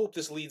really hope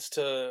this leads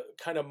to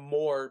kind of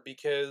more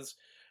because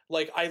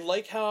like I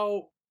like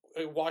how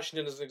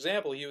Washington is an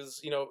example. He was,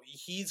 you know,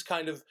 he's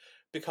kind of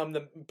becoming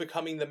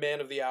the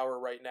man of the hour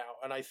right now.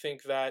 And I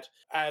think that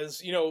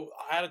as, you know,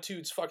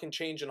 attitudes fucking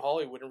change in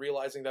Hollywood and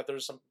realizing that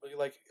there's some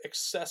like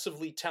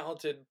excessively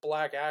talented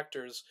black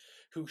actors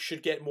who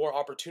should get more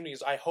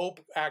opportunities. I hope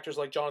actors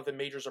like Jonathan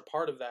Majors are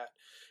part of that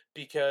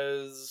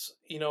because,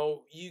 you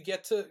know, you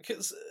get to,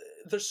 because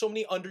there's so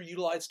many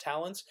underutilized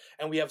talents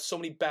and we have so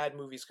many bad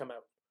movies come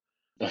out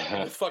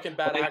with fucking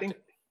bad acting.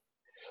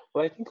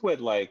 I think with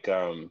like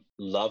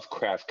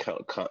Lovecraft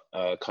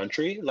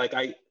Country, like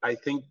I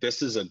think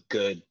this is a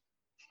good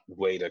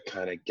way to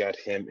kind of get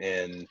him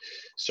in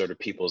sort of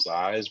people's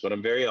eyes. But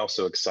I'm very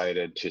also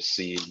excited to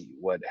see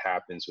what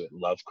happens with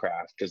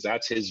Lovecraft because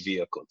that's his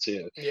vehicle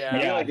too. Yeah,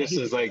 I feel like this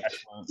is like,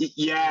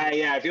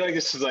 I feel like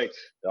this is like,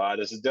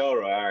 this is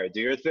Delroy. All right, do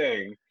your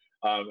thing.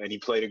 And he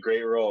played a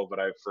great role. But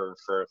for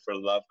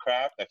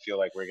Lovecraft, I feel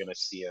like we're gonna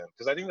see him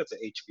because I think that's an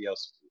HBO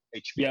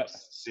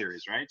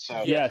series, right?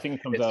 So yeah, I think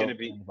it comes it's out. Going to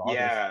be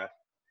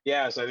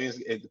So I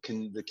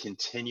think the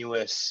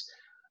continuous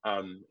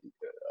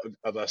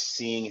of us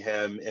seeing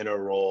him in a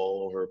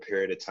role over a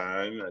period of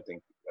time. I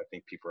think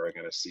people are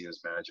going to see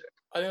his magic.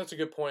 I think that's a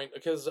good point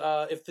because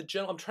if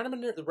I'm trying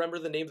to remember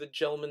the name of the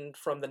gentleman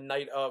from The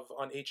Night of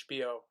on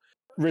HBO.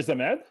 Riz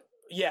Ahmed.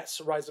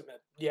 Yes, Rise of Men.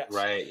 Yes.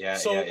 Right. Yeah.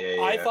 So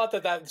yeah. I thought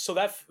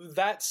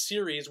that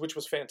series, which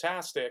was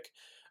fantastic,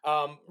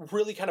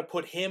 really kind of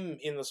put him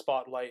in the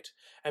spotlight,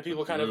 and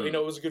people kind of,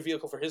 it was a good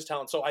vehicle for his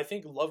talent. So I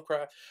think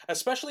Lovecraft,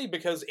 especially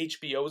because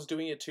HBO is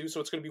doing it too, so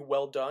it's going to be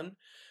well done.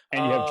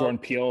 And you have Jordan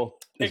Peele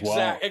as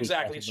well.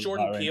 Exactly. It's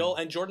Jordan Peele,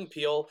 and Jordan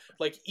Peele,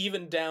 like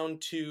even down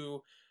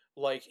to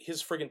like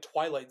his friggin'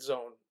 Twilight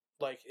Zone,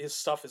 like his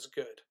stuff is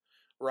good,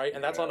 right?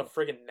 And that's on a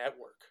friggin'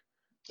 network.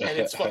 And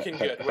it's fucking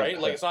good, right?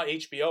 Like it's not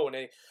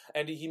HBO,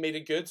 and he made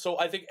it good. So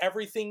I think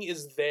everything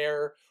is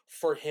there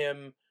for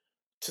him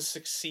to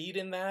succeed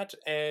in that,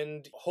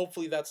 and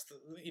hopefully that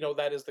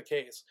is the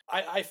case.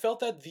 I felt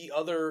that the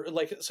other,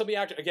 like some of the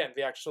actors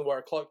in the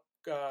wire,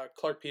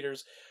 Clark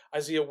Peters,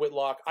 Isaiah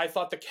Whitlock, I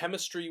thought the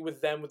chemistry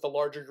with them, with the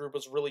larger group,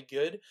 was really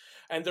good,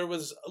 and there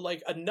was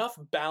like enough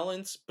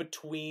balance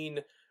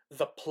between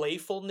the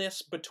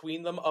playfulness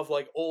between them of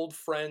like old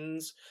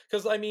friends,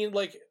 because I mean,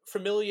 like,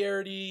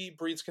 familiarity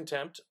breeds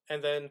contempt,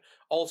 and then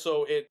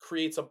also it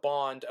creates a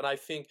bond, and I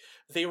think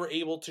they were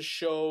able to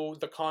show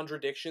the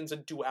contradictions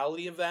and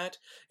duality of that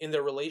in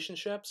their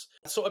relationships.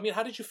 So I mean,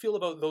 how did you feel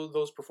about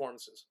those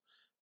performances?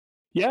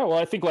 Yeah, well,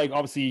 I think like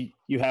obviously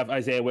you have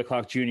Isaiah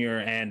Whitlock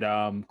Jr.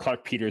 and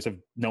Clark Peters have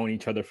known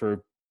each other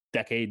for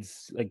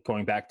decades, like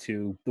going back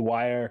to The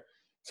Wire.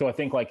 So I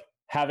think like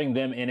having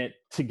them in it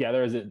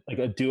together as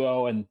a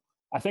duo, and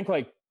I think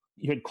like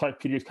you had Clark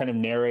Peters kind of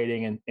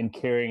narrating and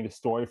carrying the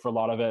story for a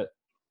lot of it.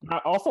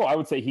 Also, I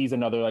would say he's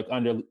another like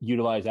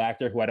underutilized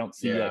actor who I don't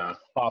see like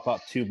pop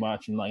up too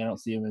much, and like I don't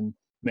see him in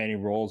many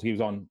roles. He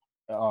was on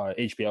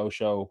HBO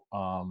show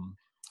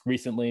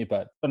recently,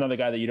 but another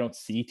guy that you don't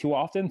see too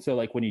often. So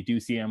like when you do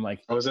see him,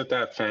 like, was it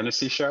that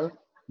fantasy show?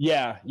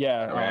 Yeah.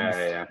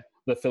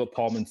 The Philip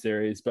Pullman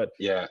series, but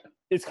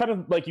it's kind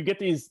of like you get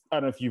these. I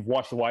don't know if you've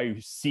watched The Wire.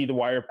 You see The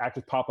Wire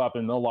actors pop up,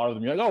 and a lot of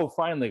them you're like, oh,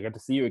 finally, I got to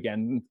see you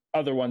again.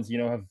 Other ones,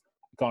 have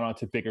gone on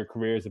to bigger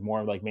careers and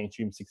more like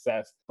mainstream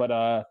success. But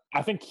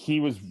I think he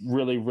was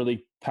really,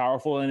 really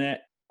powerful in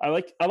it. I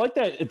like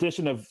that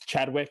addition of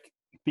Chadwick,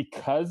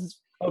 because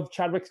of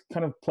Chadwick's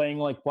kind of playing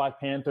like Black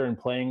Panther and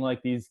playing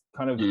like these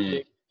kind of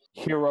big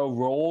hero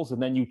roles,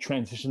 and then you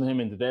transition him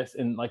into this,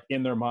 and like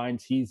in their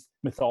minds he's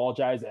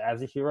mythologized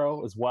as a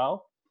hero as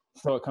well.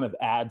 So it kind of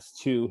adds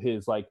to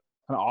his like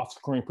kind of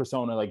off-screen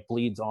persona, like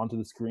bleeds onto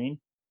the screen.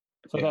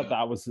 So I thought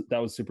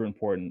that was super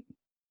important.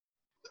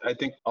 I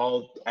think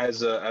all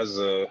as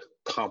a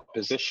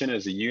composition,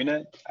 as a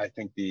unit, I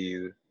think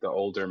the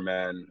older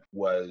men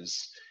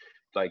was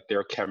like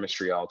their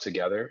chemistry all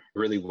together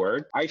really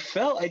worked. I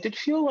did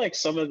feel like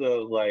some of the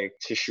like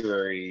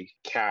tertiary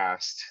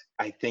cast,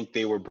 I think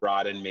they were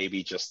brought in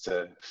maybe just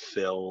to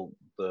fill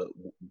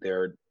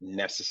their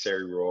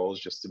necessary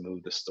roles, just to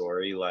move the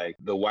story. Like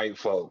the white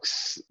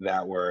folks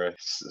that were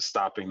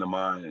stopping the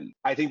mine,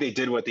 I think they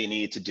did what they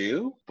needed to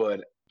do,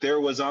 but there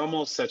was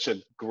almost such a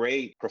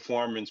great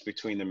performance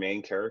between the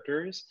main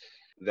characters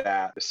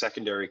that the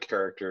secondary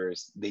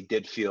characters, they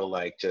did feel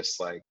like just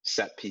like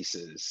set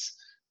pieces.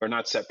 Or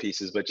not set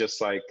pieces, but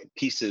just like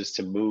pieces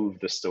to move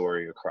the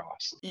story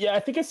across. Yeah, I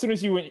think as soon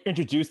as you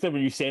introduce them,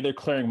 when you say they're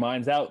clearing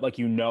mines out, like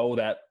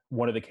that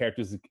one of the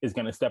characters is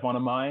going to step on a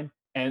mine.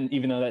 And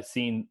even though that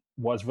scene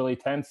was really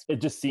tense,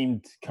 it just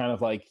seemed kind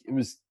of like it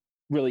was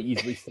really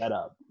easily set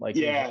up. Like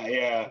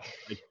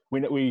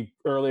Like, we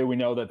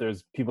know that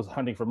there's people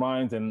hunting for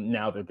mines, and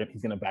now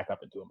he's going to back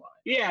up into a mine.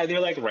 Yeah,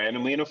 they're like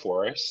randomly in a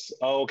forest.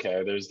 Oh,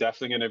 okay, there's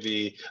definitely going to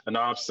be an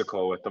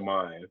obstacle with the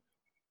mine.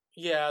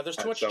 Yeah, there's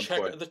too much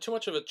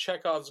of a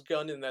Chekhov's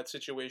gun in that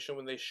situation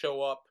when they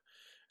show up,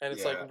 and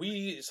it's like,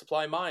 we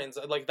supply mines.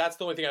 Like that's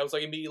the only thing I was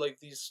like immediately like,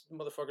 these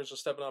motherfuckers are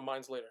stepping on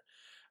mines later.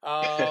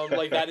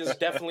 Like that is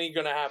definitely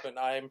going to happen.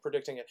 I'm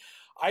predicting it.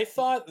 I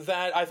thought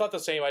the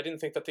same. I didn't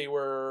think that they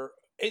were.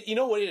 You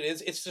know what it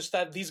is? It's just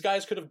that these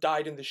guys could have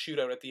died in the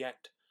shootout at the end.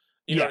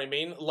 You know what I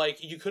mean?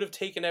 Like you could have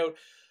taken out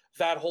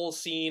that whole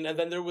scene, and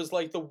then there was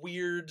like the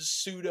weird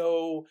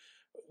pseudo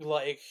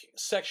like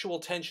sexual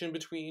tension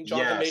between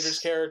Jonathan Major's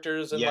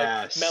characters and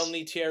like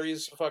Melanie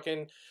Thierry's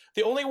fucking.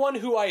 The only one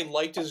who I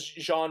liked is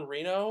Jean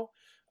Reno.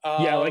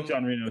 I like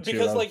Jean Reno too,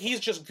 because like he's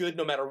just good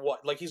no matter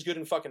what. Like he's good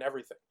in fucking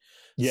everything.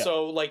 Yeah.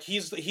 So like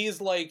he's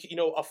like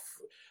a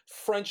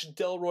French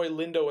Delroy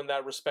Lindo in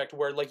that respect,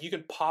 where like you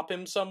can pop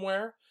him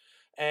somewhere,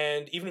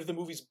 and even if the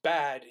movie's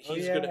bad,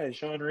 he's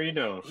Jean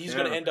Reno. He's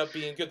gonna end up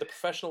being good. The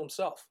professional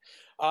himself.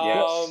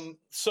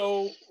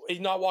 So he's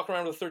not walking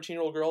around with a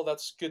 13-year-old girl.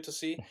 That's good to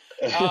see.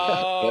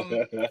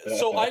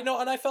 So I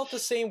know, and I felt the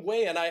same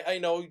way. And I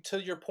know,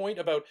 to your point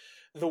about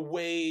the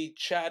way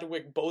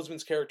Chadwick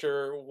Boseman's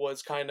character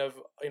was kind of,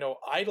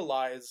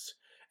 idolized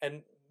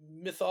and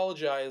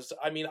mythologized.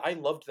 I mean, I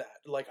loved that.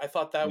 Like, I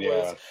thought that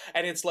was,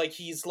 and it's like,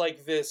 he's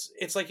like this,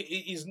 it's like,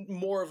 he's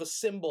more of a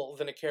symbol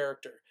than a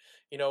character.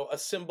 A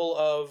symbol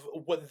of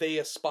what they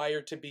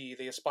aspire to be.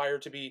 They aspire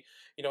to be,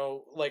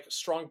 like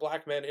strong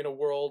black men in a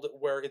world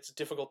where it's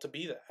difficult to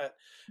be that.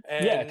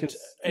 And, because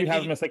you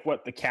have him as like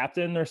the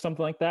captain or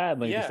something like that.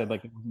 Like you said,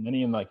 like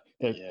many, and like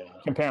they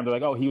compare him. They're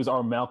like, oh, he was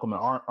our Malcolm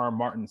and our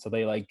Martin. So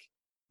they like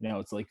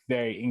it's like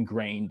very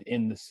ingrained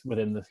in this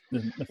within the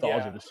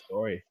mythology of the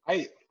story.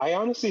 I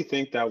honestly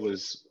think that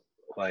was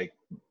like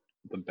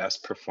the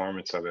best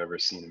performance I've ever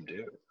seen him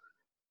do.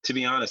 To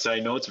be honest, I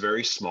know it's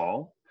very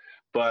small,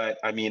 but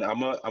I mean,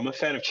 I'm a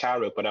fan of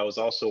Chadwick, but I was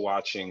also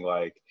watching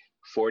like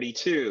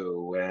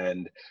 42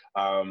 and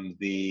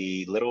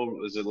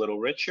Little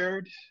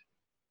Richard?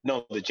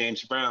 No, the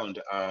James Brown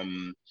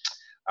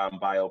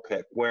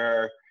biopic,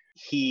 where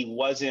he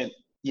wasn't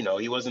the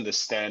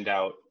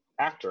standout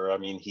actor. I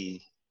mean,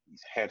 he's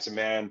a handsome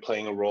man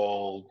playing a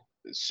role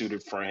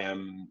suited for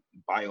him,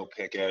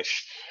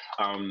 biopic-ish.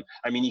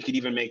 I mean, you could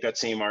even make that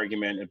same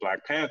argument in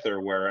Black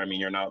Panther, where, I mean,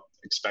 you're not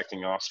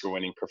expecting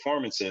Oscar-winning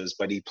performances,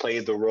 but he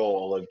played the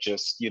role of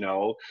just,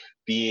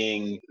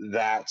 being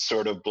that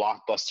sort of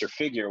blockbuster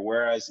figure.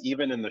 Whereas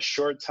even in the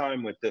short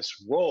time with this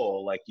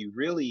role, like you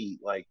really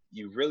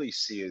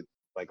see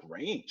like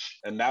range,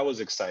 and that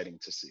was exciting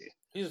to see.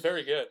 He's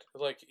very good.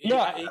 Like,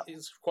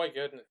 he's quite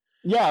good.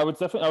 Yeah, I would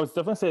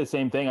definitely say the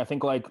same thing. I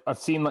think like I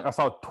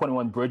saw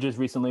 21 Bridges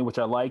recently, which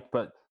I liked,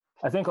 but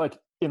I think like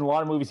in a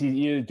lot of movies he's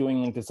either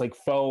doing like this like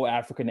faux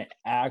African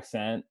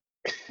accent,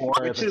 or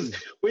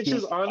which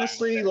is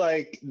honestly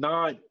like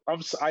not.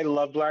 I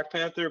love Black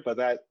Panther, but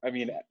that I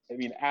mean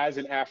as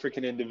an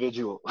African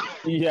individual,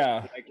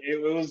 yeah, like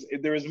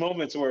there was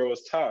moments where it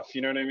was tough.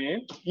 You know what I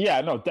mean?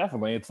 Yeah, no,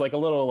 definitely. It's like a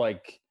little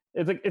like.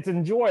 It's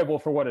enjoyable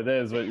for what it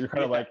is, but you're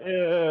kind of like,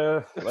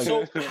 eh. Like,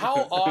 so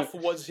how off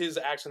was his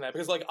accent that?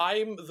 Because like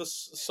I'm the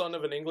son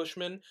of an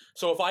Englishman,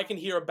 so if I can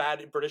hear a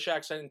bad British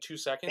accent in 2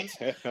 seconds,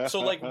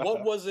 so like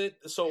what was it?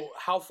 So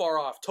how far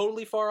off?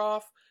 Totally far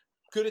off?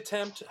 Good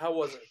attempt? How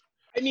was it?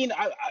 I mean,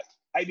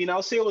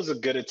 I'll say it was a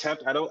good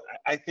attempt.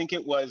 I think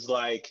it was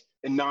like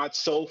not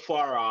so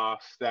far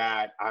off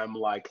that I'm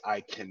like,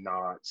 I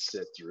cannot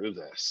sit through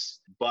this.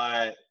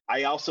 But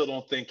I also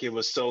don't think it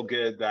was so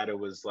good that it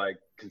was like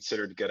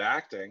considered good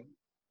acting.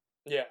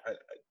 Yeah.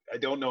 I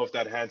don't know if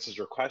that answers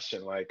your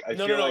question. Like, it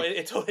totally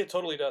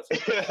does.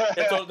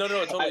 It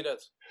totally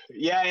does.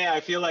 Yeah.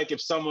 I feel like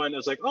if someone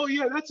is like, oh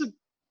yeah, that's an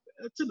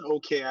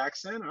okay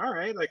accent. All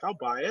right. Like, I'll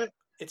buy it.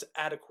 It's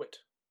adequate.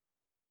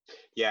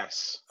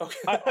 Yes. Okay.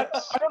 I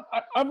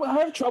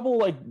have trouble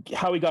like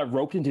how he got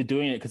roped into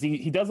doing it, because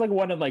he does like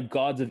one of like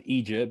Gods of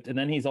Egypt, and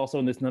then he's also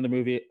in this another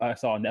movie I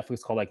saw on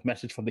Netflix called like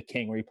Message from the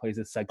King, where he plays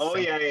this like. Oh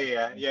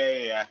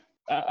yeah.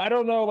 I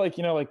don't know, like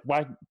like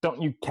why don't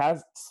you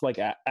cast like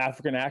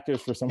African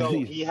actors for some of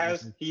these?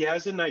 He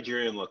has a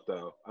Nigerian look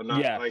though. I'm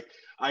not like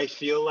I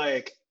feel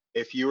like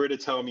if you were to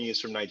tell me he's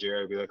from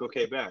Nigeria, I'd be like,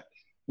 okay, bet.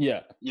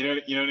 Yeah. You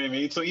know what I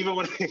mean? So even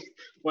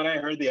when I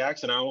heard the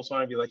accent, I almost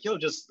want to be like, yo,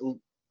 just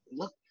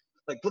look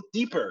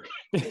deeper.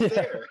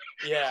 There.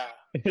 Yeah.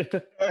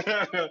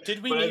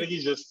 Did we? But I think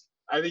he's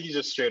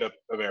just straight up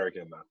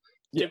American though.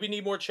 Did we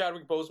need more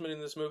Chadwick Boseman in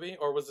this movie,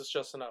 or was this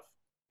just enough?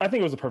 I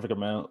think it was a perfect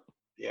amount.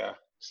 Yeah,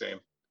 same.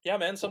 Yeah,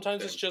 man.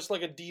 Sometimes it's just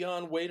like a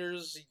Dion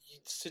Waiters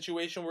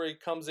situation where he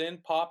comes in,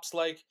 pops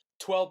like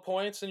 12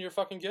 points, and you're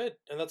fucking good,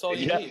 and that's all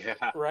you need,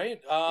 right?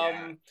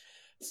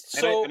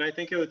 So, and I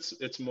think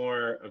it's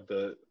more of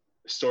the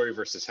story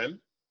versus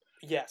him.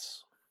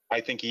 Yes. I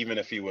think even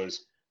if he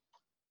was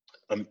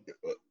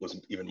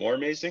even more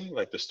amazing,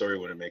 like the story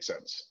wouldn't make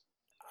sense.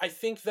 I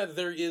think that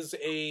there is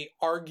a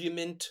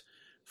argument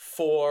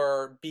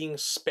for being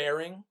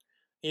sparing.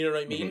 You know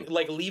what I mean? Mm-hmm.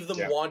 Like leave them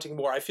wanting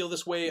more. I feel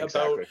this way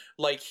about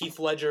like Heath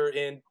Ledger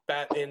in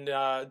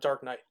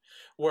Dark Knight,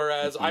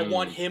 whereas I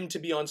want him to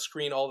be on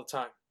screen all the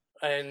time.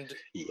 And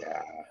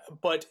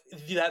but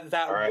that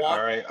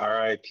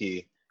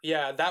R.I.P.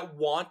 Yeah, that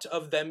want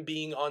of them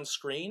being on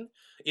screen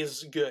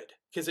is good,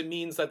 because it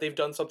means that they've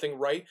done something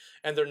right,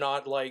 and they're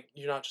not like,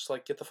 you're not just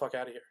like, get the fuck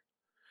out of here.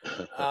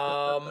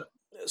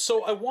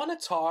 So I want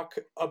to talk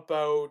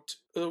about,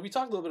 we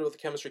talked a little bit about the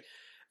chemistry,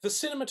 the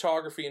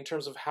cinematography in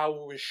terms of how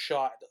it was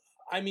shot.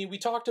 I mean, we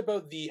talked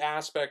about the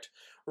aspect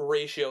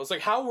ratios. Like,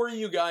 how were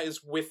you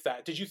guys with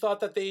that? Did you thought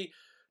that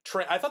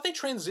I thought they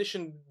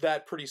transitioned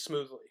that pretty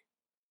smoothly.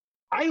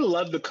 I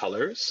love the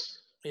colors.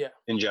 Yeah.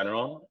 In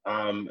general,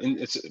 and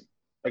it's,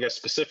 I guess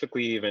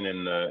specifically even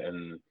in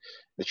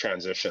the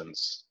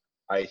transitions,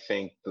 I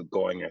think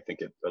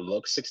it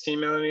looks 16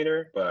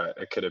 millimeter, but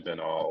it could have been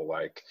all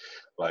like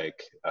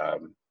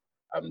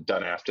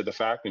done after the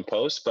fact in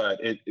post.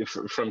 But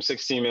from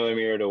 16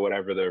 millimeter to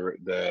whatever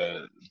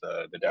the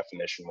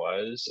definition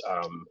was,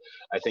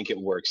 I think it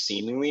works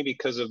seamlessly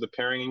because of the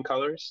pairing in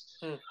colors.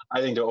 I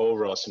think the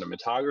overall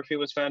cinematography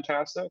was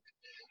fantastic.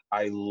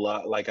 I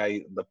love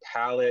the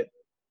palette.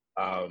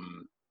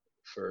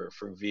 For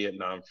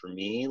Vietnam, for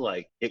me,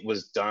 like it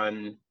was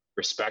done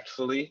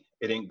respectfully.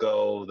 It didn't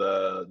go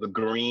the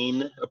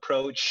green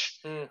approach,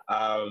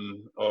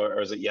 or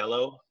is it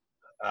yellow,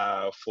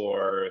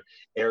 for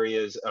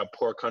areas of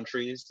poor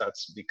countries.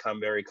 That's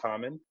become very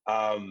common.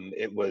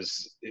 It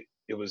was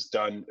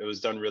done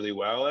really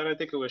well, and I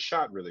think it was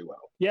shot really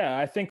well. Yeah,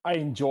 I think I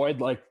enjoyed,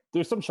 like,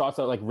 there's some shots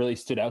that like really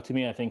stood out to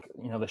me. I think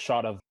the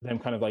shot of them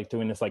kind of like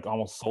doing this like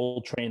almost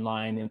Soul Train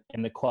line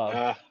in the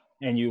club.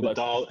 and you The like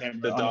put doll, the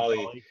camera the on the dolly,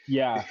 dolly.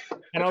 Yeah, the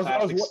and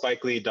classic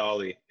Spike Lee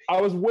dolly. I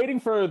was waiting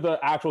for the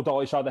actual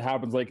dolly shot that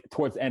happens like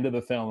towards the end of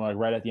the film, like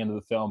right at the end of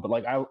the film. But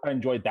like I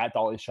enjoyed that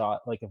dolly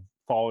shot, like of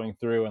following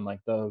through and like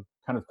the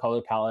kind of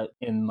color palette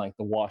in like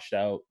the washed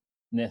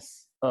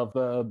outness of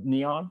the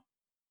neon.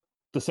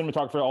 The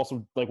cinematographer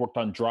also like worked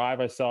on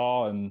Drive, I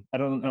saw, and I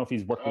don't know if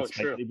he's worked with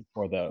Spike Lee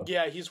before though.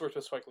 Yeah, he's worked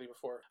with Spike Lee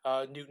before.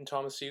 Newton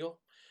Thomas Sigel.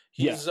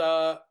 He's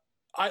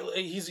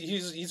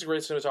he's a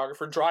great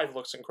cinematographer. Drive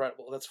looks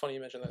incredible. That's funny you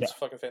mentioned that. It's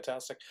fucking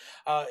fantastic.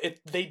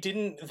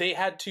 They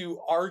had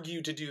to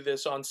argue to do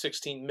this on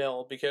 16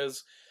 mil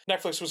because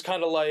Netflix was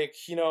kind of like,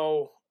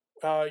 you're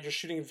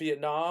shooting in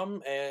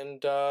Vietnam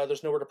and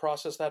there's nowhere to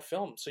process that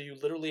film, so you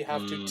literally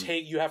have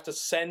to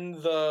send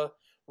the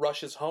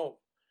rushes home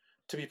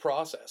to be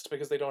processed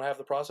because they don't have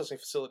the processing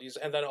facilities.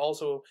 And then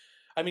also,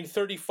 I mean,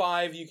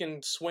 35 you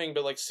can swing,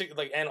 but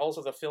and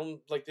also the film,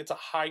 like it's a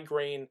high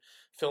grain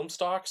film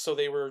stock, so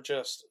they were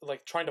just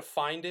like trying to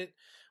find it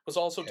was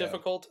also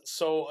difficult.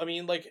 So I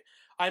mean, like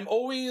I'm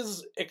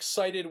always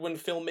excited when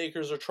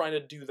filmmakers are trying to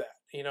do that.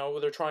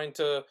 They're trying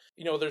to,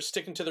 they're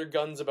sticking to their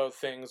guns about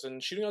things,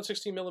 and shooting on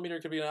 16 millimeter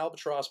could be an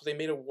albatross, but they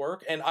made it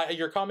work. And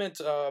your comment,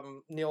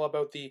 Neal,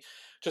 about the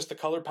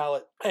color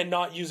palette and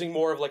not using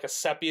more of like a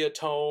sepia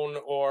tone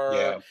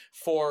or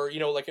for,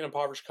 like an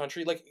impoverished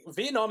country. Like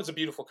Vietnam is a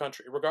beautiful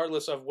country,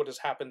 regardless of what has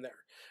happened there,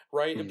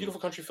 right? A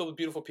beautiful country filled with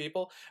beautiful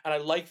people. And I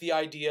like the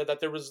idea that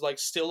there was like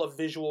still a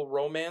visual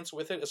romance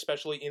with it,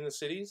 especially in the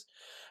cities.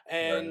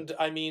 And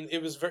I mean,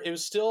 it was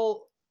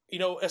still,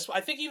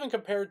 I think even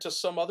compared to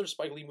some other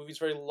Spike Lee movies,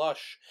 very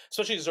lush,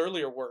 especially his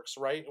earlier works,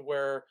 right?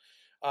 Where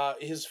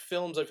his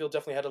films, I feel,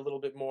 definitely had a little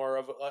bit more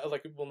of,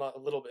 not a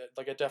little bit,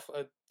 like a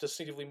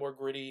distinctively more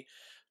gritty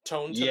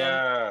tone to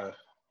them.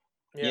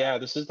 Yeah,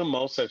 this is the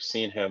most I've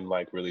seen him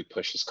like really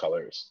push his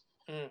colors.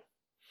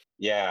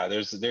 Yeah,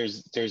 there's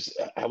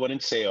I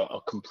wouldn't say a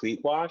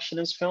complete wash in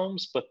his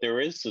films, but there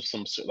is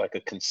some like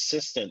a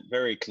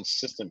very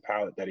consistent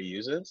palette that he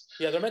uses.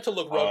 Yeah, they're meant to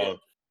look rugged.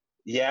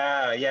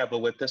 Yeah, but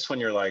with this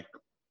one, you're like,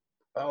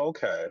 oh,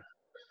 okay.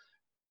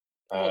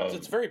 Well,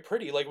 it's very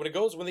pretty. Like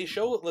when they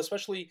show,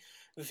 especially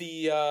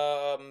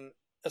when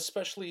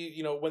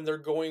they're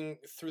going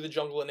through the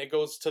jungle and it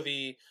goes to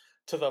the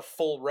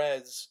full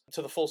res,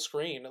 to the full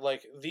screen.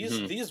 Like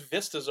these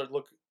vistas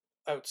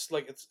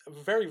it's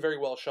very, very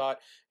well shot.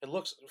 It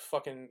looks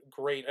fucking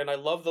great, and I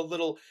love the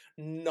little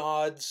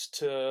nods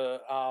to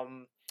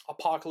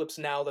Apocalypse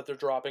Now that they're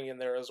dropping in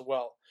there as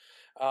well.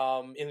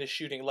 In the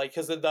shooting, like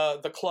because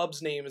the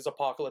club's name is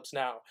Apocalypse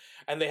Now,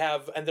 and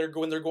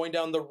when they're going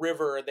down the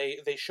river,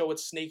 they show it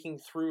snaking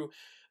through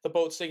the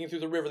boat, snaking through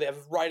the river. They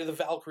have Ride of the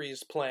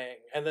Valkyries playing,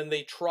 and then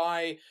they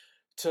try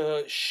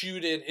to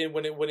shoot it in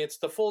when it's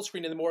the full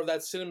screen and more of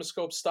that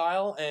CinemaScope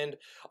style. And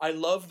I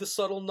love the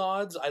subtle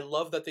nods. I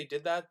love that they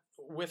did that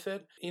with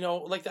it.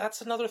 Like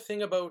that's another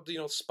thing about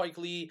Spike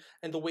Lee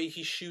and the way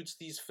he shoots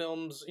these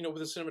films. With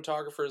the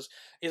cinematographers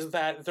is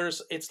that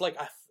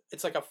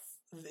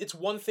it's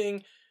one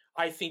thing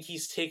I think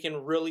he's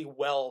taken really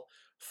well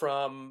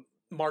from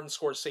Martin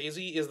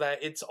Scorsese is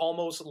that it's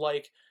almost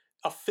like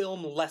a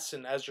film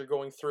lesson as you're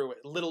going through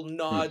it. Little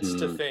nods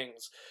to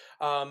things,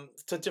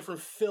 to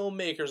different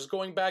filmmakers,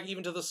 going back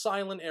even to the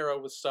silent era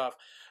with stuff.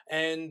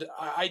 And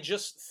I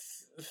just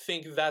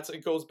think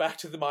it goes back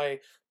to my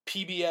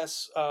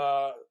PBS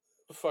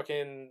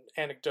fucking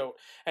anecdote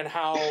and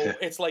how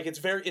it's like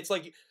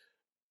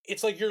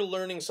you're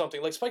learning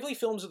something. Like Spike Lee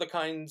films are the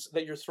kinds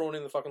that you're thrown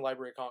in the fucking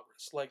Library of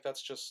Congress. Like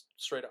that's just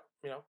straight up,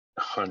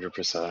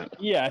 100%.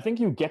 Yeah, I think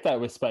you get that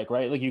with Spike,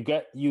 right? Like you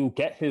get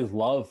his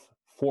love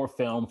for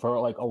film, for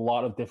like a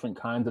lot of different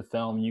kinds of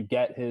film. You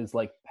get his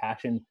like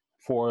passion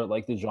for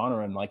like the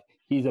genre, and like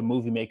he's a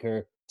movie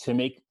maker to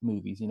make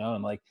movies,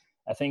 and like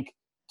I think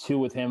too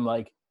with him,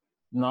 like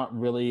not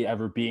really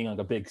ever being like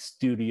a big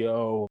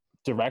studio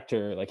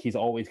director, like he's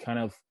always kind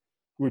of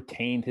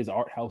retained his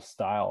art house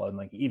style. And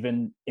like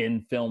even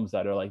in films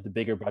that are like the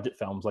bigger budget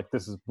films, like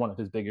this is one of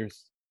his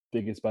biggest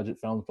budget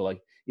films, but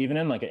like even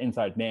in like an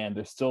Inside Man,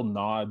 there's still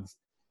nods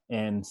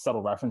and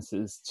subtle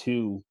references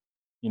to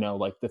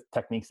like the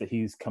techniques that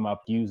he's come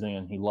up using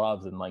and he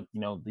loves, and like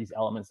these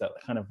elements that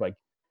kind of like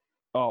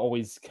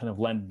always kind of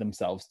lend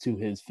themselves to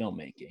his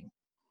filmmaking.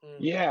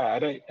 Yeah,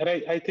 and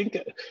I think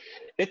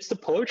it's the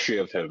poetry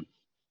of him.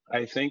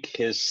 I think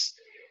his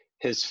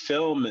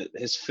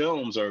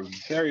films are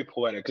very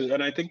poetic,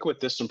 and I think with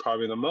this one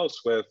probably the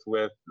most with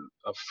a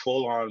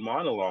full-on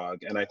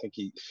monologue. And I think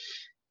he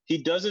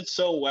does it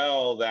so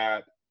well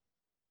that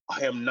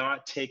I am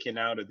not taken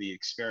out of the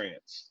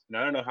experience. And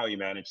I don't know how he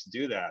managed to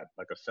do that.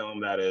 Like a film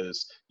that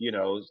is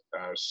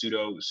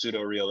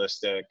pseudo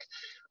realistic,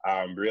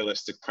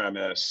 realistic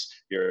premise.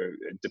 You're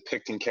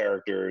depicting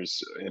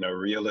characters in a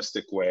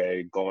realistic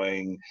way,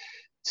 going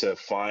to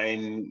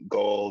find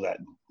gold that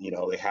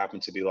they happen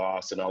to be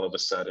lost, and all of a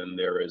sudden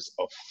there is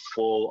a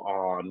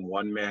full-on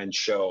one-man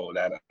show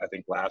that I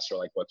think lasts for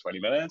like 20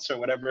 minutes or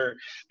whatever,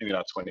 maybe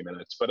not 20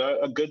 minutes, but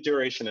a good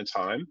duration of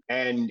time,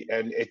 and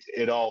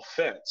it all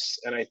fits.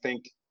 And I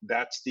think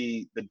that's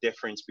the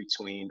difference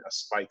between a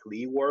Spike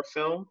Lee war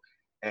film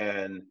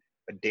and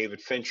a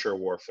David Fincher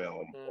war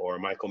film, or a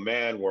Michael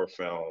Mann war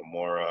film,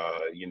 or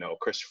you know,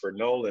 Christopher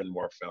Nolan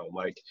war film.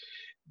 Like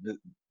the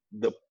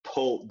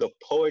the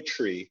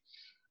poetry,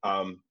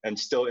 and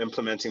still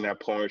implementing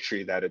that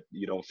poetry that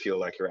you don't feel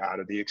like you're out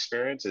of the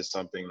experience is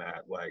something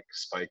that like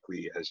Spike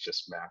Lee has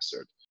just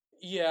mastered.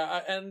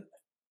 Yeah, and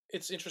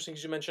it's interesting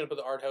because you mentioned about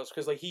the art house,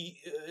 because like he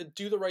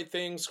Do the Right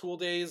Thing, School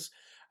Days,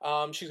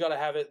 She's Gotta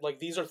Have It, like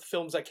these are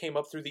films that came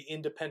up through the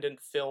independent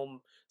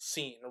film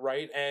scene,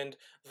 right? And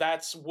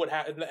that's what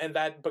happened, and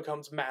that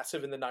becomes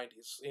massive in the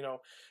 90s, you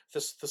know, the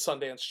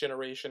Sundance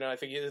generation, and I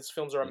think his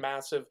films are a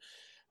massive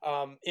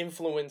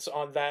influence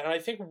on that. And I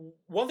think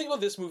one thing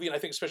about this movie, and I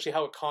think especially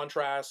how it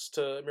contrasts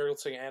to Miracle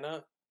Sing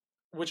Anna,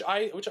 which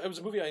it was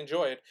a movie I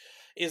enjoyed,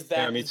 is that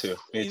Yeah, me too.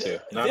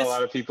 Not a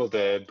lot of people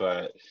did,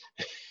 but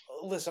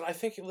listen, at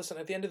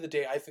the end of the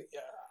day, I think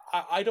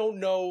I don't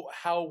know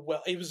how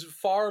well it was.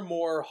 Far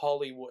more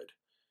Hollywood,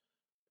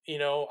 you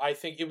know. I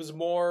think it was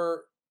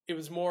more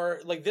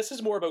like, this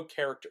is more about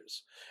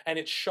characters, and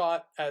it's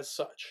shot as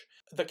such.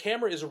 The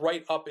camera is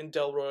right up in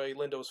Delroy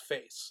Lindo's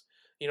face,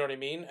 you know what I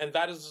mean? And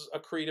that is a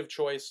creative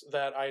choice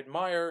that I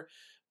admire,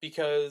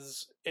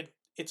 because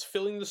it's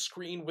filling the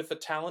screen with the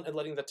talent and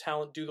letting the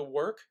talent do the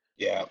work.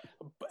 yeah,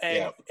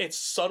 And it's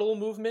subtle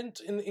movement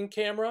in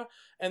camera,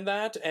 and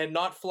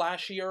not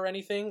flashy or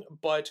anything,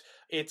 but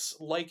it's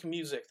like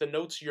music. The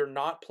notes you're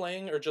not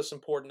playing are just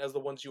important as the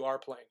ones you are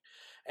playing.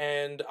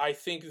 And I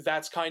think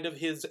that's kind of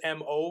his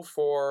MO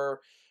for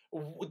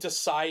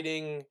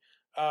deciding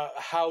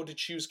how to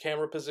choose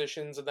camera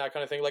positions and that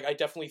kind of thing. Like, I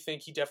definitely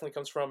think he definitely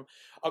comes from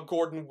a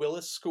Gordon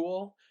Willis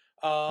school.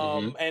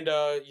 And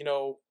you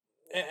know,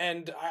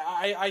 and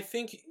I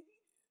think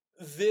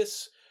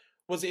this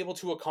was able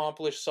to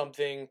accomplish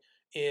something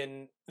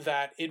in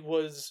that it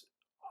was.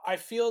 I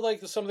feel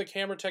like some of the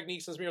camera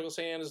techniques in Miracle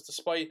Sing Anna,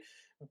 despite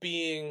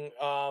being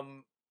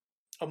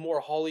a more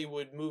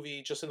Hollywood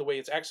movie just in the way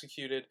it's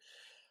executed,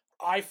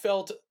 I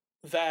felt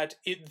that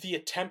the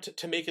attempt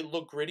to make it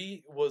look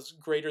gritty was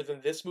greater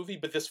than this movie,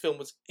 but this film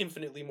was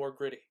infinitely more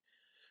gritty,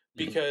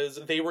 because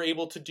they were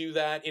able to do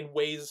that in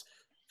ways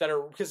that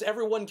are, because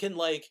everyone can,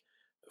 like,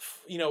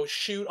 you know,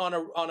 shoot on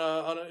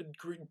a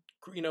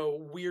you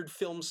know, weird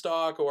film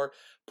stock, or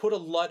put a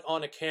LUT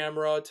on a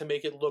camera to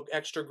make it look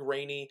extra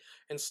grainy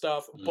and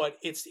stuff. But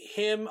it's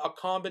a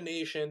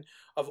combination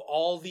of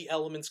all the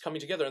elements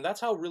coming together, and that's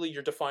how really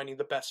you're defining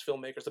the best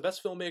filmmakers. The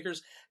best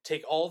filmmakers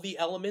take all the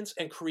elements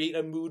and create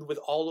a mood with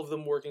all of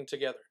them working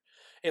together.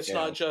 It's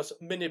not just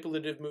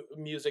manipulative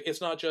music.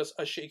 It's not just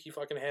a shaky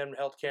fucking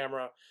handheld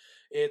camera.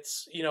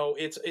 It's, you know,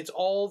 it's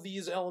all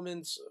these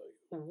elements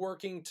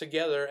working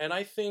together. And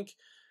I think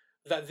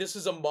that this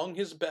is among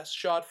his best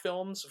shot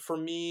films. For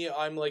me,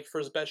 I'm like, for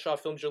his best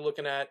shot films, you're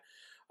looking at,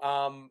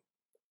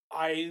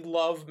 I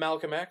love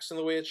Malcolm X and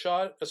the way it's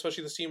shot,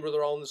 especially the scene where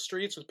they're all in the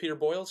streets with Peter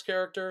Boyle's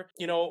character.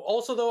 You know,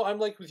 also though, I'm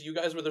like with you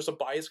guys where there's a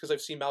bias because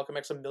I've seen Malcolm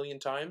X a million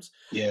times.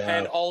 Yeah.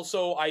 And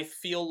also I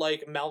feel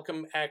like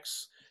Malcolm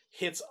X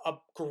hits a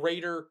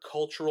greater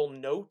cultural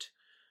note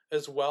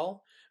as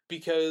well,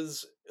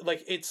 because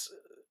like it's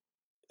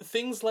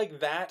things like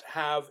that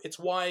it's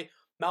why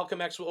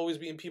Malcolm X will always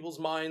be in people's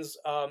minds.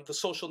 The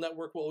Social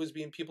Network will always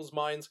be in people's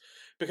minds,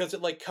 because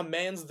it like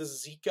commands the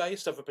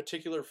zeitgeist of a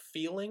particular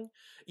feeling.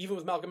 Even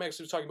with Malcolm X,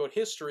 he was talking about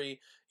history.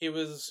 It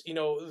was, you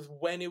know,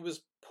 when it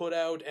was put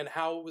out and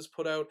how it was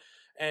put out,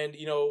 and,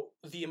 you know,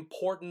 the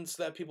importance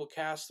that people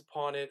cast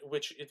upon it,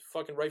 which it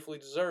fucking rightfully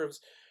deserves.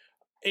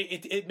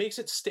 It makes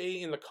it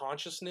stay in the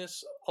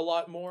consciousness a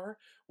lot more.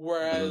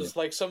 Whereas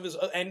like some of his,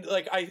 and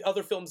like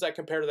other films that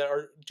compare to that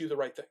are Do the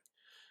Right Thing.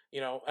 You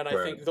know, and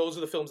I think those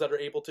are the films that are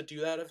able to do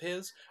that of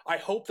his. I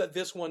hope that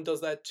this one does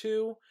that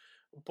too,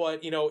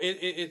 but you know,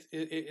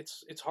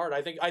 it's hard.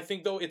 I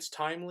think though it's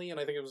timely,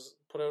 and I think it was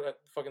put out at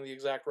fucking the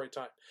exact right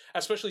time.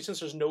 Especially since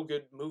there's no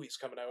good movies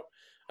coming out,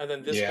 and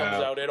then this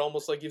comes out, it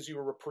almost like gives you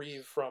a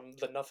reprieve from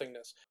the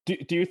nothingness. Do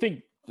you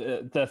think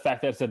the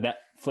fact that it's a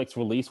Netflix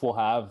release will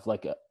have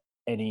like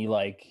any,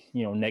 like,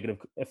 you know,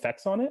 negative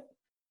effects on it?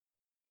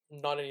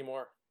 Not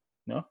anymore.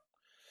 No.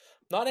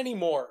 Not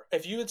anymore.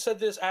 If you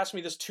had asked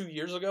me this 2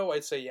 years ago,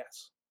 I'd say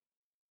yes.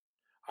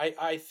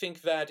 I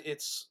think that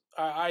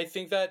I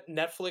think that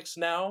Netflix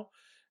now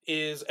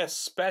is,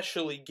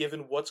 especially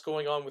given what's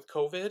going on with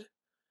COVID,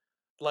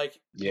 like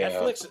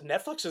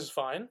Netflix is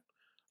fine.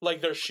 Like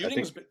their shooting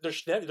is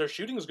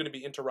going to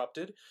be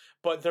interrupted,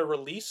 but their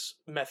release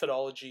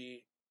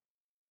methodology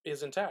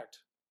is intact.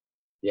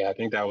 Yeah, I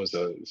think that was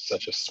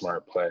such a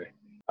smart play.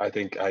 I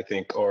think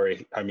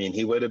Ori, I mean,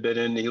 he would have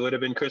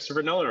been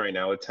Christopher Nolan right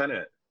now with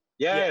Tenet.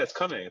 Yeah, it's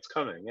coming.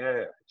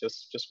 Yeah.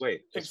 Just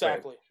wait.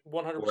 Exactly.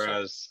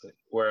 100%.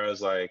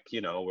 Whereas, like,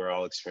 you know, we're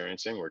all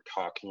experiencing, we're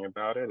talking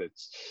about it.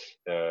 It's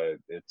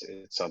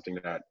something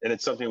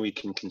it's something we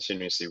can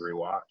continuously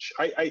rewatch.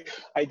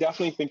 I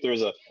definitely think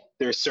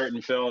there's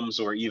certain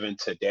films where even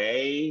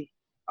today,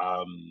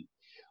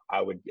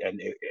 I would, and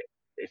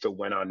if it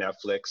went on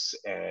Netflix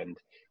and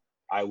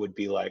I would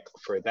be like,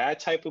 for that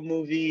type of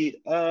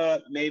movie,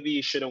 maybe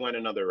you should have went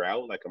another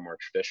route, like a more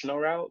traditional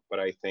route. But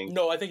I think,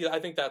 No, I think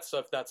that's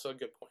a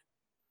good point.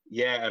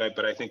 yeah,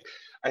 but I think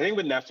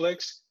with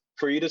Netflix,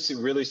 for you to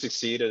really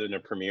succeed in a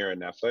premiere at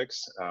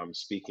Netflix,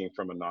 speaking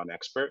from a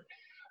non-expert,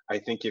 I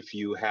think if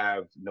you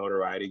have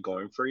notoriety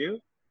going for you,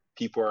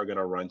 people are going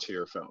to run to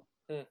your film.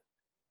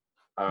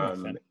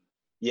 Mm.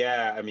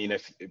 Yeah, I mean,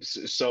 if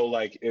so,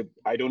 like, if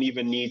I don't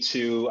even need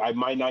to, I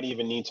might not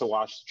even need to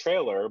watch the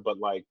trailer, but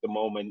like the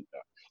moment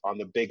on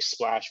the big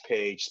splash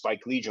page,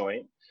 Spike Lee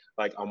joint,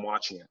 like I'm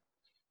watching it.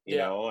 You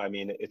Yeah. know, I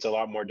mean, it's a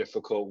lot more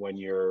difficult when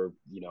you're,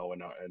 you know,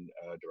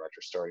 a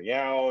director starting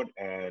out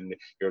and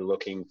you're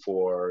looking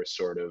for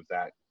sort of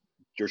that,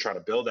 you're trying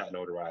to build that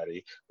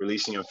notoriety.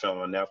 Releasing a film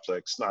on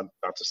Netflix, not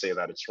to say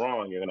that it's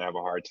wrong, you're gonna have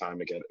a hard time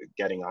to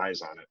getting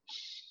eyes on it.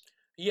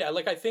 Yeah,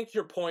 like I think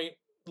your point,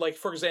 like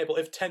for example,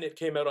 if Tenet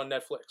came out on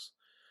Netflix,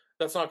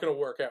 that's not going to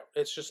work out.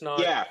 It's just not.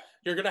 Yeah,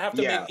 You're going to have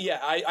to yeah, make. Yeah,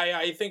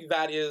 I think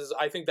that is.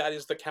 I think that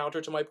is the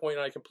counter to my point,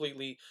 and I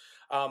completely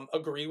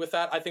agree with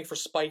that. I think for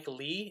Spike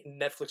Lee,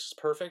 Netflix is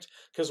perfect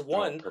because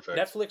one, perfect.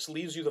 Netflix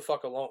leaves you the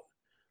fuck alone.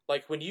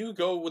 Like when you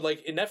go with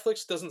like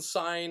Netflix doesn't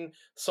sign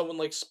someone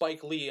like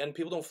Spike Lee, and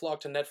people don't flock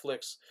to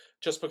Netflix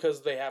just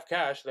because they have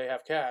cash. They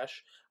have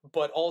cash,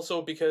 but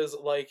also because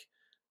like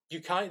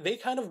they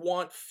kind of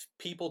want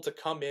people to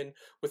come in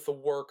with the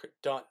work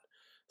done.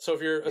 So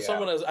if you're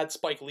someone at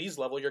Spike Lee's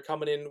level, you're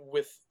coming in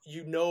with,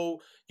 you know,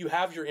 you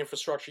have your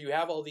infrastructure, you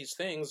have all these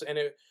things, and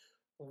it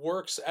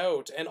works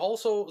out. And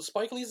also,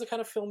 Spike Lee's the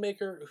kind of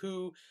filmmaker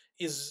who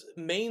is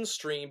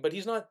mainstream, but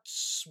he's not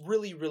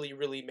really, really,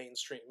 really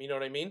mainstream. You know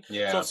what I mean?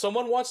 Yeah. So if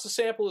someone wants to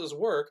sample his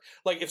work,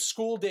 like if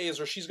School Days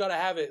or She's Gotta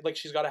Have It,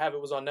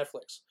 was on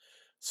Netflix.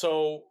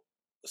 So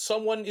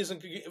someone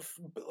isn't,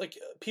 like,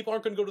 people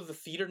aren't going to go to the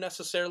theater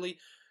necessarily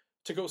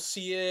to go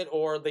see it,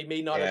 or they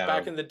may not have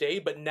back in the day,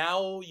 but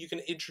now you can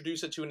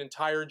introduce it to an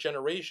entire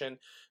generation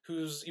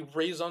who's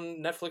raised on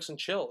Netflix and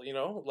chill, you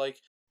know, like.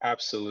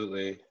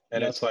 Absolutely.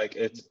 And Yeah.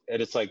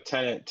 it's like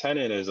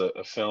Tenet is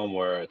a film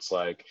where it's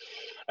like,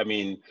 I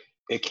mean,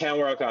 it can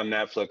work on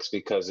Netflix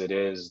because it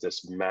is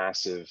this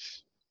massive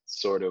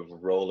sort of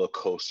roller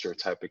coaster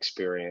type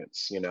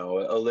experience, you know.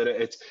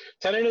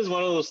 Tenet is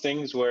one of those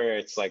things where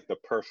it's like the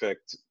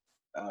perfect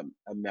a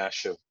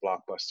mesh of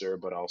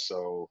blockbuster, but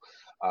also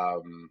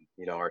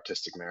you know,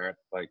 artistic merit.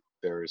 Like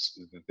there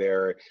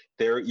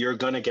you're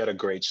gonna get a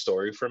great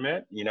story from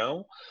it, you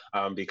know,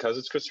 because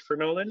it's Christopher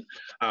Nolan.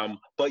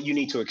 But you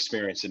need to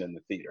experience it in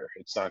the theater.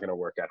 It's not gonna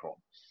work at home.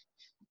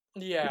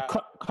 Yeah.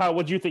 Kyle,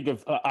 what do you think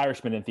of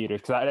Irishman in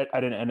theaters? Because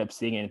I didn't end up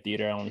seeing it in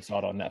theater. I only saw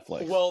it on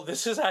Netflix. Well,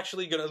 this was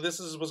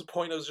a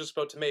point I was just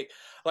about to make.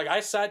 Like,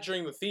 I sat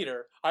during the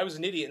theater. I was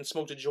an idiot and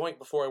smoked a joint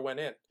before I went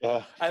in.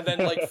 And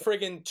then, like,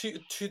 friggin'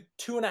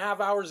 2.5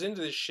 hours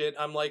into this shit,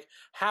 I'm like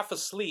half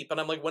asleep,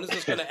 and I'm like, when is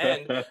this gonna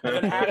end?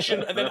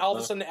 And then all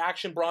of a sudden,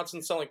 Action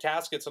Bronson selling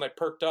caskets, and I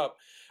perked up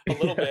a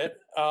little bit.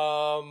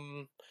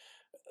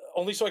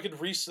 Only so I could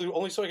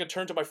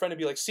turn to my friend and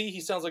be like, "See, he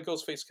sounds like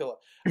Ghostface Killah."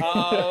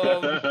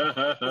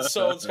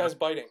 So this guy's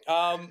biting.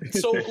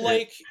 So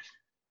like,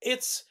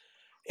 it's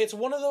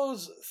one of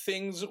those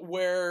things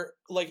where,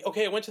 like,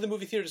 okay, I went to the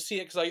movie theater to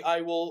see it because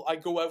I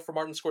go out for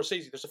Martin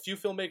Scorsese. There's a few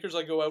filmmakers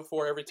I go out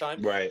for every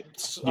time. Right.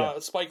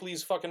 Spike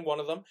Lee's fucking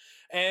one of them,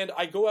 and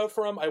I go out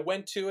for him. I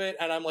went to it,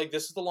 and I'm like,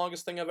 this is the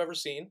longest thing I've ever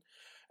seen,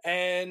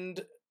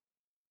 and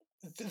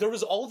there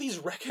was all these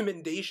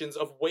recommendations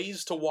of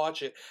ways to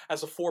watch it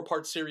as a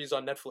 4-part series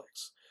on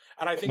Netflix.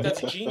 And I think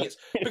that's genius.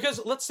 Because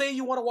let's say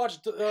you want to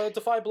watch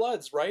Defy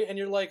Bloods, right? And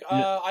you're like,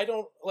 I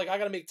got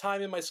to make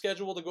time in my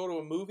schedule to go to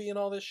a movie and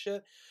all this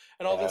shit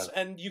and all this.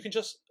 And you can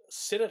just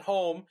sit at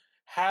home,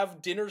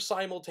 have dinner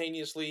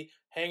simultaneously,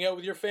 hang out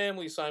with your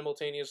family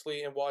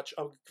simultaneously, and watch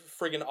a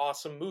friggin'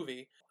 awesome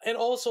movie. And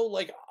also,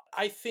 like,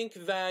 I think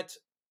that,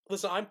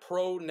 listen, I'm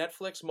pro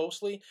Netflix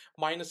mostly,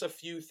 minus a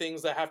few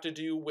things that have to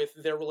do with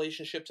their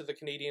relationship to the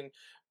Canadian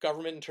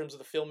government in terms of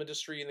the film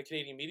industry and the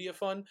Canadian Media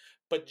Fund.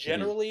 But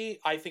generally,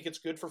 I think it's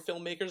good for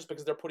filmmakers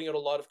because they're putting out a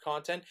lot of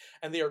content,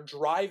 and they are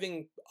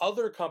driving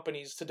other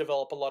companies to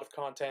develop a lot of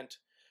content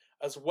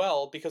as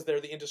well, because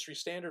they're the industry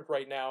standard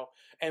right now.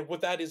 And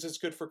what that is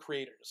good for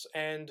creators.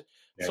 And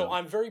so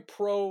I'm very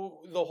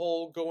pro the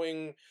whole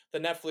going the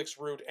Netflix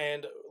route.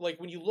 And like,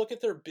 when you look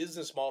at their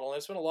business model, and I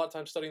spent a lot of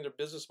time studying their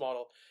business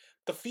model,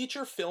 the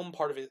feature film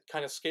part of it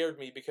kind of scared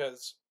me,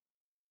 because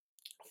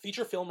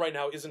feature film right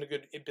now isn't a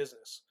good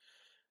business.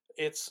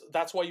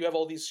 That's why you have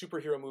all these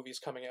superhero movies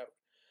coming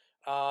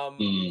out.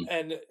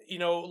 And, you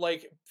know,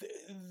 like,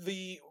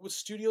 the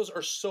studios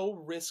are so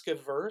risk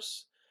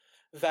averse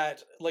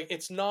that, like,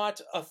 it's not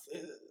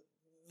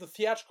the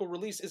theatrical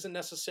release isn't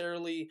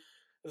necessarily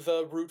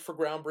the route for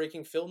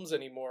groundbreaking films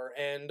anymore.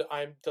 And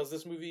does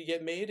this movie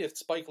get made? If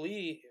Spike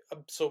Lee,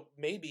 so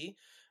maybe,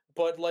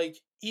 but like,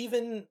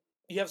 even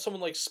you have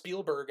someone like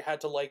Spielberg had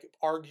to like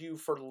argue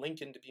for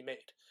Lincoln to be made,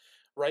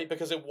 right?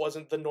 Because it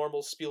wasn't the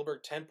normal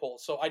Spielberg tentpole.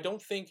 So I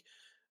think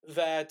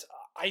that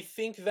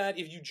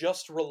if you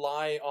just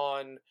rely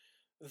on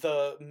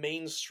the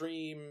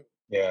mainstream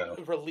Yeah.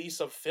 release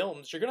of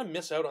films, you're going to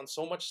miss out on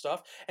so much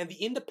stuff. And the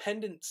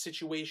independent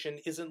situation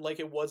isn't like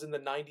it was in the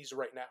 90s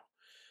right now.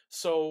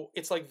 So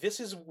it's like, this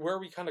is where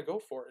we kind of go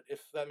for it,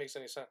 if that makes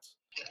any sense.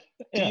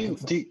 Do Yeah, I you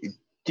think so.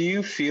 do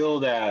you feel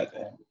that,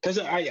 because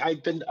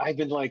I've been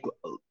like,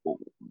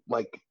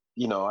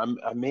 you know,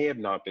 I may have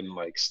not been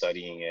like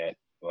studying it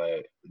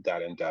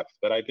that in depth,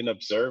 but I've been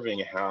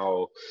observing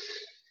how,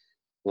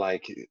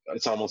 like,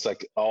 it's almost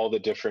like all the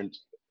different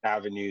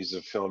avenues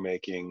of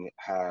filmmaking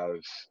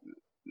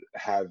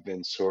have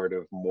been sort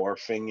of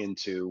morphing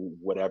into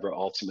whatever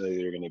ultimately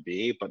they're going to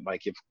be. But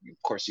like, if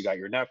of course you got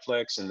your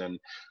Netflix, and then,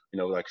 you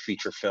know, like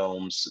feature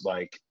films,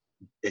 like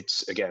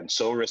it's again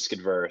so risk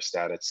adverse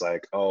that it's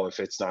like, oh, if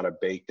it's not a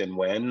baked and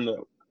win,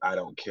 I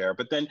don't care.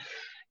 But then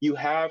you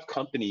have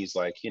companies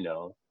like, you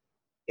know,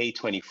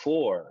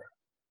 A24,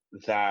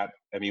 that,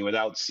 I mean,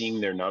 without seeing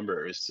their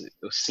numbers,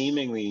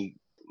 seemingly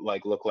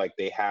like look like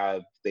they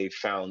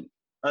found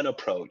an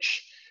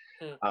approach,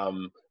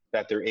 Hmm.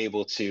 that they're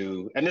able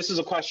to. And this is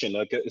a question,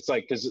 like it's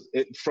like, because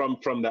from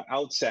the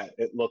outset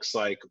it looks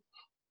like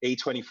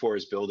A24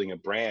 is building a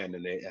brand,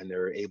 and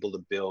they're able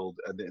to build,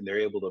 and they're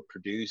able to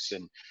produce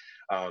and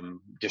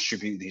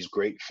distribute these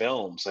great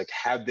films. Like,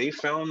 have they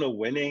found a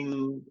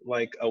winning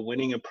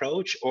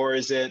approach, or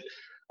is it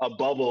a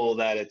bubble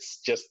that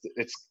it's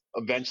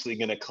eventually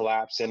going to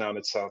collapse in on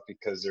itself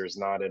because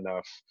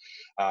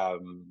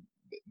um,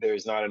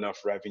 there's not enough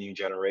revenue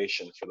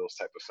generation for those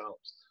type of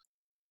films?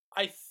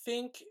 I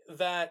think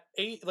that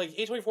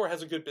A24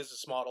 has a good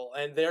business model,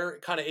 and they're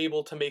kind of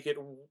able to make it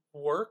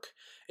work.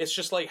 It's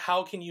just like,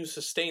 how can you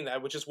sustain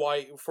that? Which is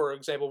why, for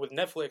example, with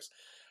Netflix,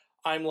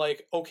 I'm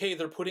like, okay,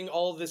 they're putting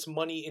all this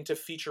money into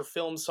feature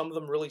films. Some of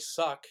them really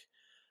suck,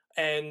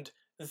 and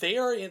they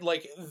are in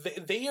like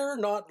they are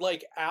not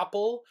like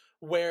Apple,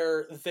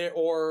 where they,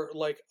 or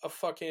like a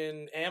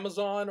fucking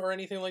Amazon or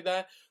anything like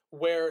that,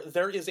 where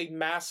there is a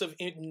massive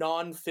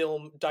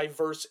non-film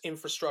diverse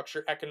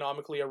infrastructure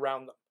economically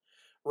around them,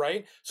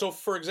 right? So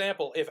for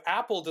example, if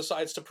Apple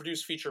decides to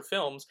produce feature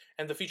films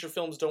and the feature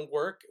films don't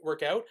work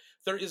out,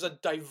 there is a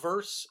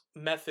diverse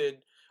method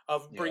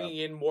of Yeah. bringing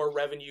in more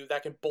revenue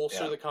that can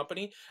bolster Yeah. the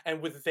company.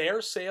 And with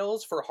their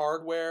sales for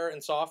hardware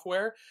and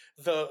software,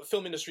 the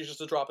film industry is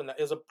just a drop in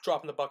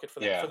the bucket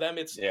for them. Yeah. For them,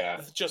 it's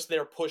Yeah. just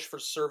their push for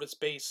service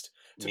based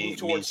to move Means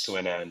towards. to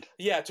an end.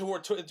 Yeah,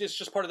 it's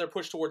just part of their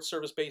push towards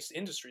service-based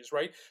industries,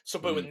 right? So,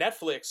 but with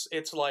Netflix,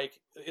 it's like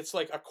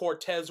a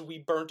Cortez, we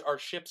burnt our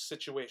ships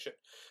situation.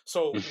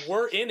 So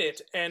we're in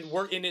it, and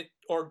we're in it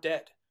or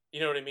dead.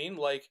 You know what I mean?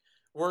 Like,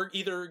 we're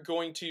either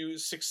going to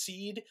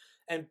succeed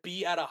and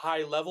be at a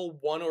high level,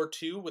 one or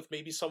two, with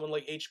maybe someone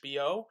like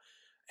HBO,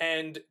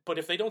 but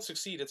if they don't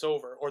succeed, it's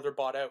over, or they're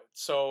bought out.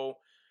 So,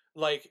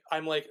 like,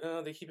 I'm like,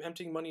 they keep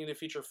emptying money into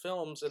feature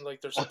films, and like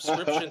their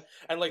subscription,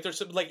 and like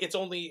there's like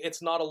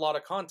it's not a lot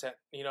of content,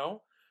 you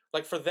know.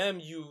 Like, for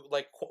them, you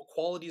like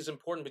quality is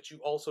important, but you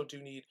also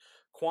do need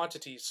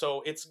quantity.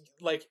 So it's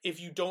like, if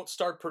you don't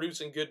start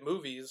producing good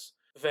movies,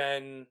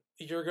 then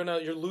you're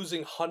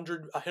losing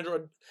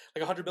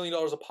 $100 million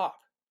a pop.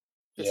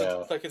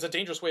 Yeah. It's a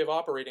dangerous way of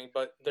operating,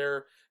 but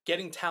they're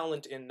getting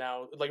talent in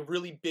now, like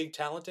really big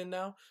talent in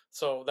now,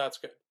 so that's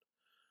good.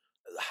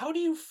 How do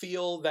you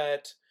feel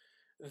that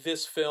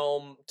this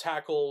film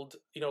tackled,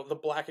 the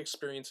Black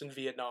experience in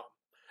Vietnam,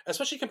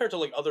 especially compared to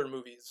like other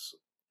movies?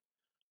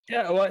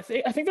 Yeah, well, I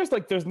think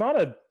there's not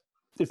a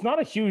it's not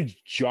a huge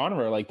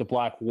genre like the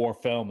Black War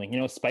film.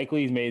 Like, Spike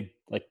Lee's made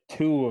like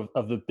two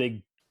of the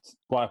big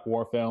Black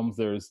War films.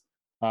 There's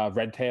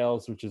Red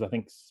Tails, which is I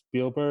think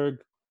Spielberg.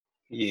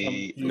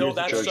 No,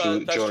 that's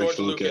George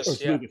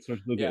Lucas. Yeah.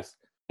 George Lucas.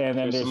 And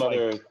then there's some like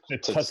other the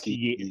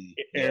Tuskegee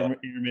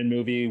Airman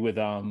movie with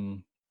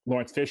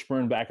Lawrence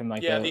Fishburne back in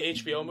like the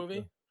HBO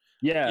movie.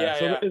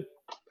 Yeah.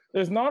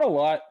 There's not a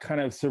lot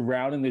kind of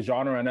surrounding the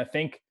genre, and I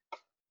think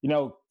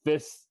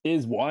this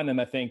is one, and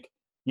I think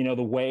the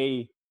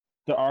way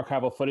the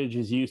archival footage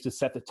is used to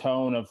set the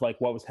tone of like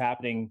what was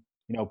happening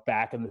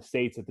back in the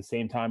States at the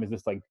same time as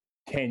this like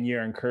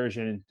 10-year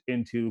incursion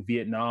into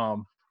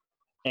Vietnam,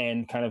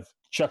 and kind of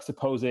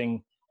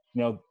juxtaposing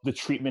the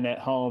treatment at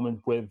home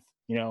and with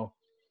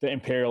the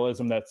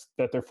imperialism that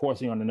they're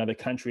forcing on another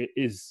country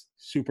is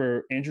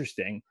super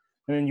interesting.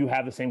 And then you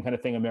have the same kind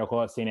of thing in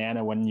Miracle at St.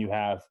 Anna, when you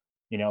have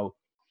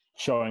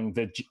showing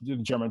the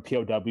German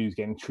POWs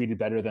getting treated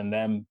better than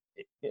them,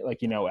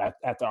 like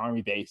at the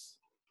army base.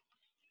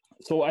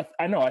 So I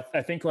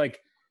think like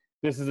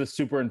this is a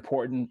super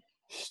important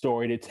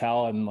story to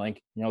tell, and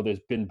like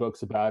there's been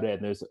books about it,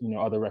 and there's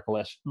other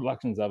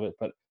recollections of it,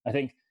 but I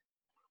think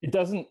it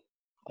doesn't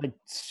like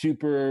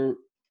super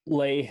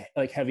lay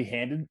like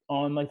heavy-handed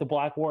on like the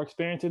Black War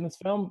experience in this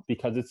film,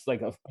 because it's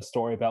like a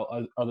story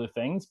about other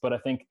things. But I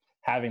think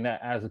having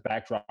that as a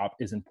backdrop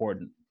is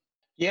important.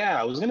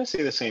 Yeah, I was gonna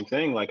say the same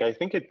thing. Like, I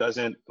think it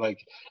doesn't like,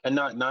 and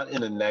not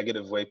in a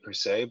negative way per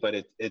se, but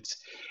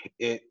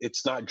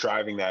it's not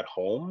driving that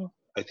home.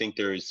 I think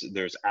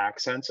there's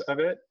accents of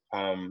it,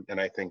 and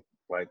I think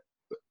like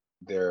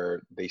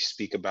they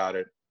speak about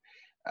it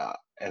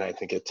and I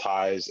think it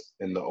ties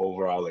in the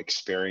overall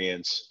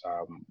experience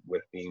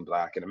with being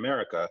Black in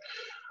America.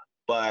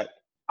 But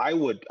I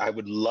would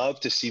love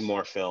to see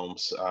more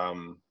films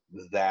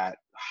that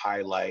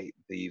highlight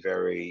the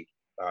very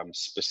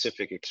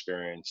specific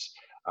experience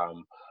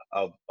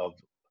of, of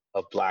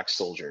of Black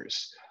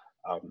soldiers,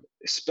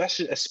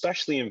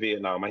 especially in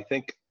Vietnam. I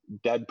think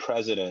Dead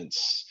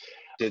Presidents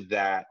did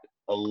that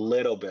a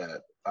little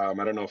bit. I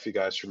don't know if you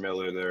guys are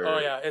familiar. Oh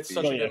yeah, it's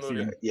such a good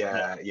movie.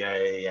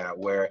 Yeah.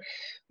 Where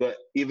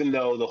even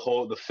though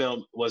the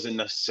film wasn't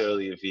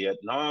necessarily a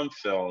Vietnam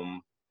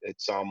film,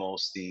 it's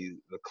almost the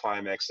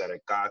climax that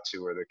it got to,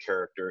 where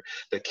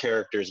the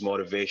character's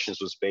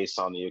motivations was based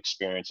on the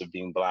experience of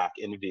being Black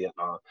in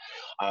Vietnam.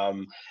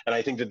 And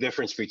I think the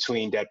difference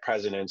between Dead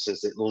Presidents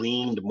is it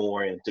leaned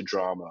more into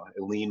drama,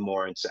 it leaned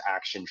more into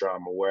action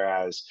drama,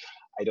 whereas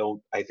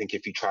I think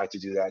if you try to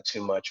do that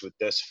too much with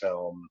this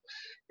film,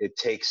 it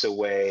takes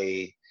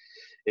away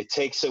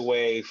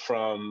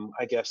from,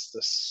 I guess,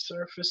 the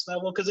surface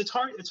level, because it's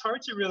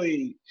hard to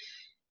really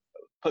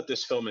put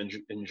this film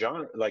in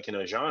genre, like in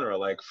a genre.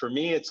 Like for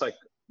me, it's like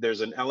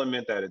there's an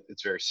element that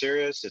it's very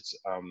serious. It's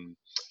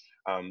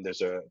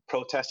there's a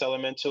protest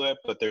element to it,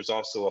 but there's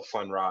also a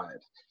fun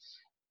ride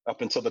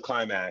up until the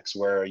climax,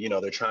 where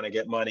they're trying to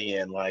get money,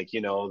 and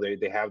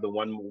they have the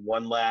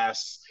one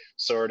last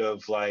sort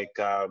of like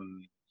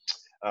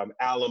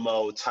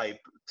Alamo type.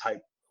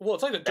 Well,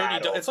 it's like the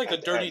dirty. It's like the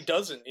Dirty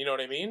Dozen. You know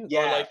what I mean?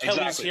 Yeah, or like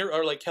exactly.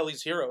 Or like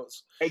Kelly's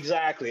Heroes.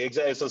 Exactly.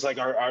 So it's like,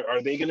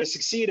 are they going to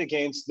succeed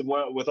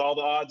with all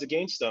the odds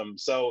against them?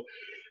 So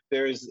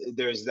there's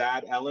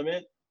that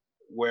element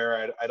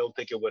where I don't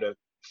think it would have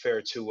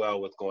fared too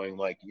well with going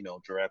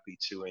directly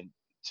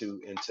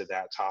into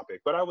that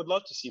topic. But I would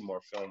love to see more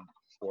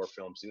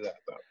films do that,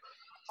 though.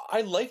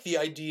 I like the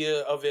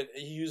idea of it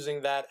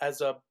using that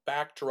as a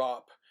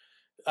backdrop.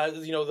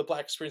 The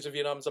Black experience of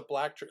Vietnam as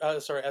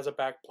a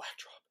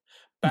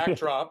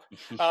backdrop.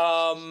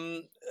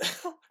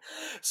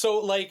 So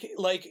like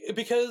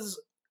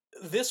because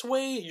this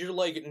way you're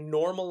like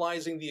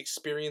normalizing the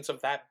experience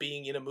of that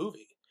being in a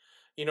movie.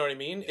 You know what I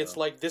mean? Yeah. It's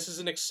like, this is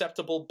an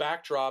acceptable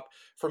backdrop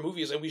for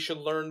movies, and we should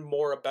learn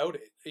more about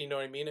it. You know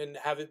what I mean? And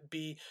have it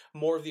be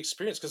more of the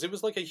experience, because it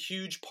was like a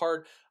huge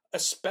part,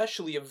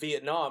 especially of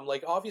Vietnam.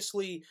 Like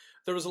obviously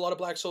there was a lot of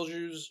Black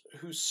soldiers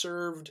who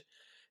served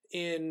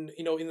in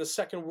the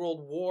Second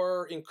World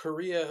War in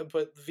Korea,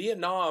 but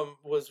Vietnam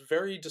was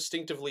very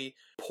distinctively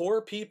poor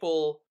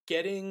people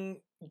getting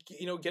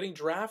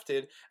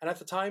drafted. And at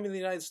the time in the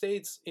United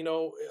States,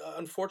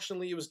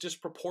 unfortunately it was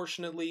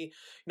disproportionately,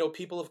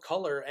 people of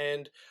color.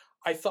 And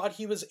I thought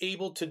he was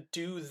able to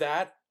do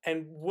that.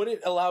 And what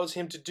it allows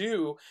him to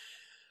do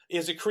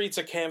is it creates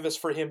a canvas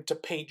for him to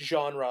paint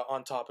genre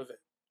on top of it.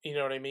 You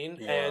know what I mean?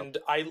 Yeah. And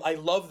I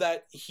love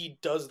that he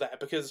does that,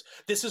 because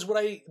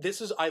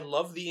I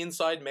love The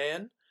Inside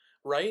Man,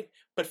 right?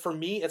 But for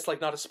me, it's like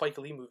not a Spike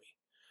Lee movie.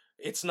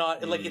 It's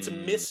not like it's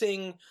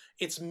missing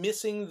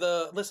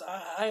listen,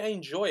 I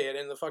enjoy it,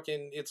 and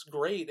it's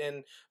great,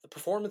 and the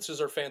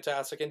performances are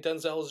fantastic, and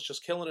Denzel is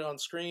just killing it on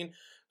screen.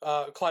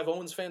 Clive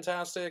Owen's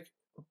fantastic,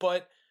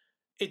 but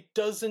it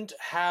doesn't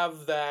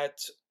have that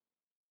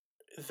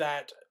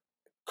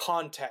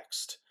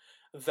context.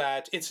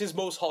 That it's his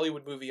most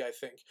Hollywood movie, I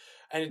think,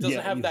 and it doesn't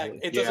have that.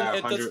 It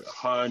doesn't.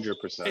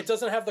 100%. It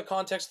doesn't have the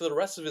context of the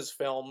rest of his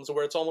films,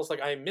 where it's almost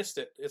like I missed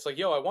it. It's like,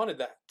 yo, I wanted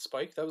that,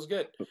 Spike. That was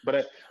good.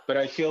 But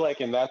I feel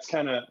like, and that's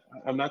kind of,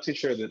 I'm not too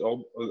sure that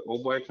Old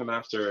Boy come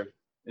after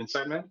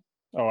Inside Man.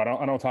 Oh, I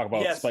don't talk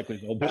about Spike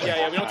Lee's Old Boy.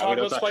 Yeah, we don't talk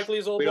about Spike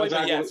Lee's Old Boy.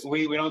 But yes,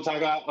 we don't talk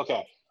about.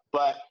 Okay,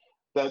 but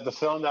the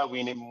film that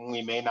we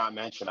may not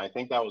mention, I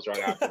think that was right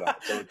after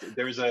that. So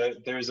there's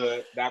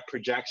that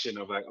projection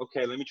of like,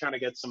 okay, let me try to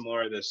get some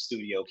more of the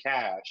studio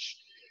cash,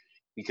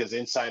 because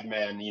Inside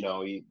Man,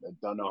 I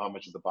don't know how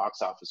much of the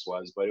box office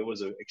was, but it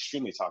was an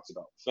extremely talked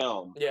about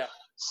film. Yeah.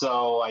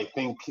 So I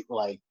think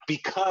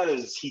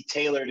because he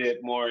tailored it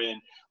more in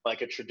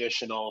like a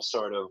traditional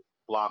sort of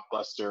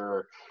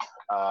blockbuster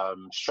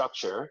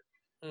structure,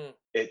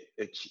 it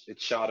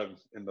shot him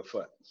in the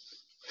foot.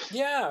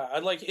 Yeah,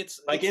 it's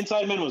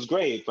Inside Man was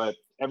great, but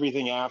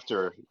everything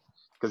after,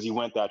 because he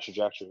went that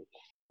trajectory.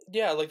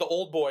 Yeah, like The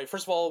Old Boy.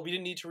 First of all, we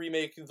didn't need to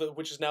remake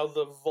which is now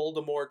the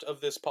Voldemort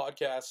of this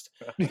podcast,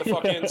 the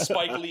fucking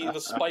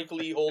Spike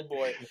Lee Old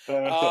Boy,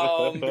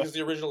 because the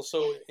original is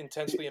so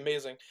intensely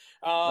amazing.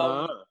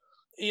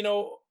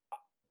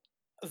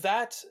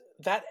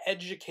 That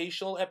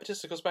educational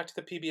impetus, it goes back to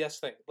the PBS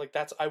thing. Like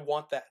I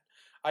want that.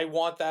 I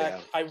want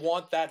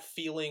that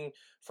feeling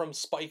from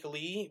Spike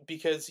Lee,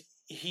 because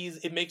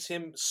it makes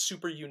him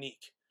super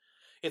unique.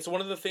 It's one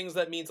of the things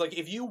that means, like,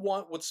 if you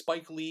want what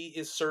Spike Lee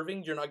is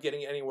serving, you're not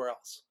getting it anywhere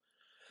else.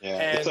 Yeah,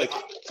 and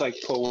it's like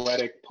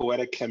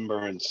poetic Ken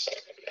Burns.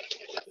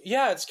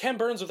 Yeah, it's Ken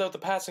Burns without the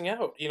passing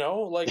out.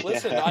 Like,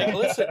 listen,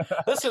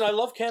 I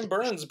love Ken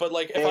Burns, but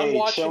like, if I'm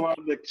watching,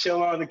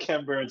 chill on the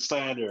Ken Burns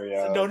slander.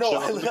 Yeah, no,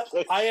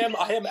 I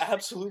am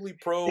absolutely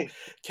pro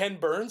Ken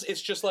Burns.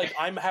 It's just like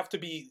I have to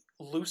be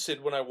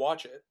lucid when I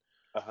watch it.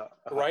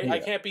 Right? Yeah. I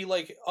can't be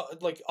like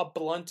a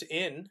blunt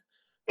in,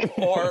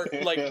 or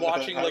like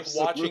watching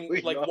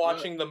Absolutely not.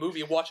 watching the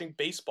movie, watching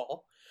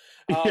baseball,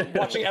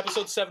 watching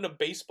episode 7 of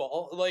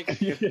Baseball, like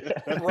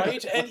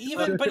right. And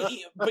even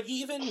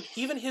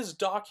his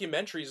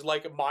documentaries,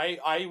 like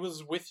I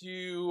was with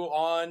you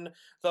on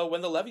the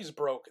When the Levees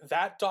Broke.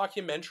 That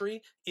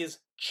documentary is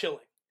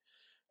chilling.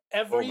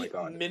 Every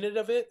minute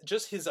of it,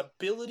 just his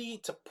ability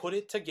to put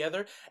it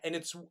together, and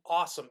it's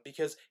awesome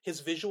because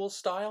his visual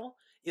style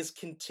is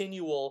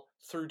continual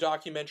through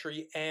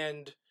documentary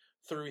and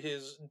through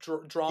his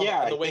drama,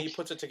 and the way he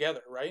puts it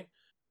together, right?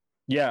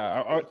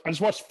 Yeah, I just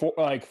watched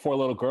Four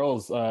Little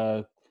Girls.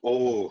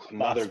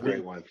 Another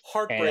great one.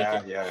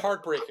 Heartbreaking,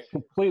 heartbreaking,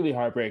 completely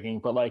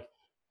heartbreaking. But like,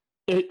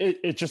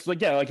 it just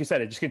like you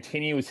said, it just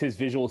continues his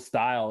visual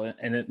style,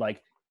 and it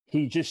like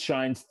he just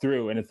shines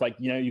through, and it's like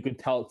you can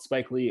tell it's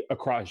Spike Lee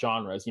across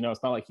genres.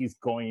 It's not like he's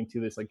going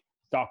into this like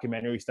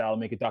documentary style to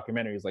make a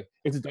documentary. It's like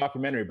it's a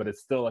documentary, but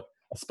it's still like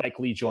a Spike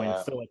Lee joint.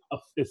 It's still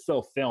it's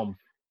still film.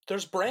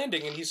 There's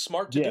branding, and he's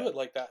smart to do it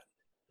like that.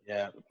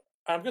 Yeah.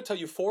 I'm gonna tell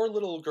you, Four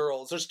Little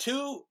Girls. There's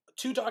two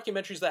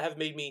documentaries that have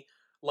made me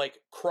like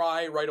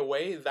cry right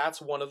away.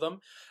 That's one of them.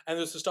 And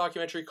there's this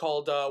documentary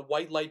called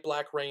White Light,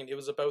 Black Rain. It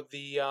was about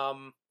the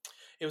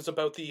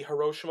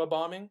Hiroshima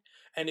bombing,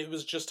 and it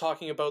was just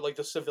talking about like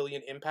the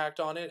civilian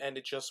impact on it, and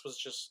it just was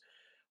just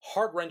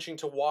heart-wrenching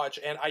to watch.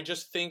 And I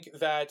just think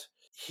that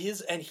he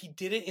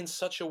did it in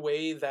such a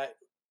way that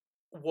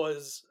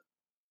was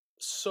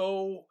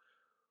so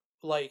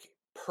like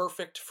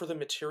perfect for the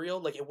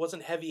material. Like it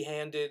wasn't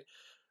heavy-handed.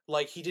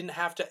 Like he didn't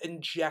have to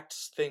inject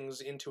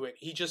things into it.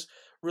 He just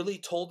really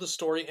told the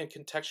story and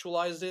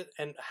contextualized it,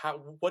 and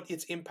what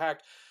its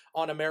impact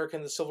on America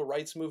and the civil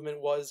rights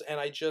movement was. And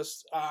I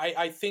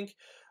think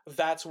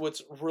that's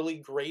what's really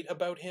great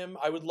about him.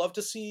 I would love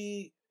to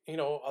see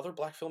other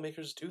Black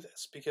filmmakers do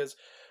this, because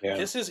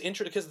this is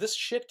interesting, because this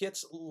shit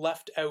gets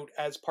left out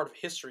as part of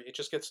history. It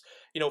just gets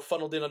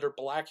funneled in under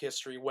Black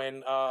history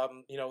when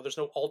there's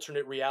no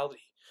alternate reality.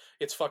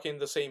 It's fucking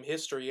the same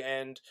history.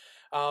 And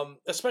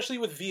especially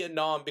with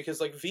Vietnam,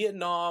 because like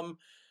Vietnam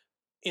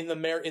in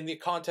the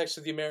context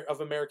of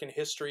of American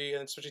history,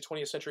 and especially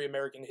 20th century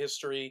American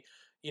history,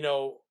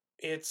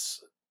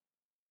 it's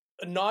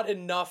not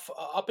enough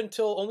up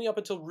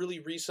until really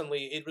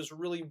recently. It was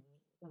really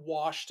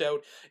washed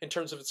out in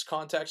terms of its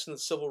context in the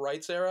civil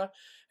rights era,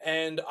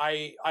 and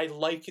I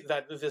like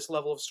that this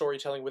level of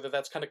storytelling with it,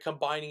 that's kind of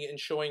combining it and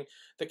showing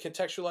the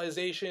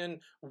contextualization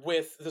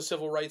with the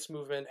civil rights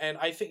movement. And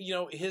I think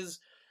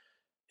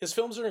his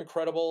films are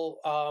incredible,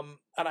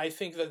 and I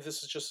think that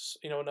this is just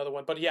another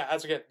one. But yeah,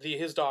 as again,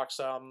 his docs,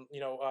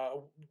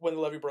 When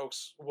the Levee Broke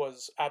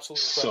was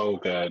absolutely incredible. So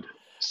good,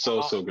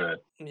 so good.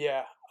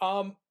 Yeah.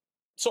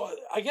 So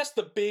I guess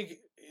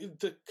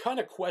the kind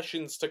of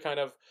questions to kind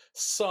of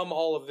sum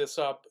all of this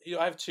up,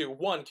 I have two.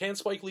 One, can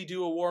Spike Lee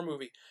do a war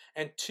movie?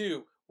 And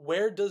two,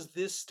 where does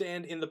this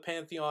stand in the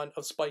pantheon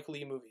of Spike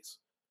Lee movies?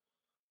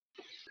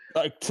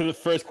 Like, to the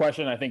first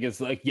question, I think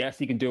is like, yes,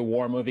 he can do a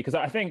war movie, because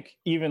I think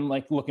even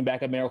like looking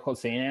back at Miracle at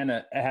St.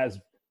 Anna, it has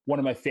one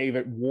of my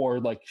favorite war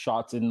like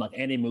shots in like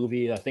any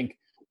movie. I think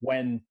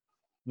when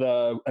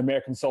the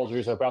American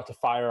soldiers are about to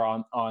fire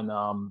on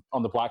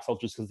the Black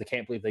soldiers because they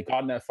can't believe they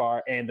gotten that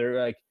far, and they're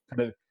like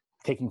kind of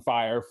taking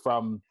fire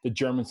from the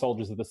German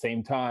soldiers at the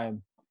same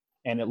time,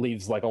 and it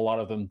leaves like a lot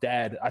of them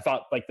dead. I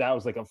thought like that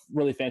was like a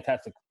really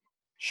fantastic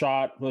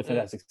shot, really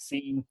fantastic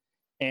scene.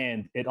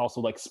 And it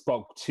also like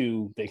spoke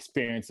to the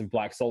experience of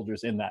Black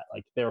soldiers in that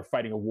like they were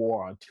fighting a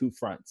war on two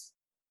fronts,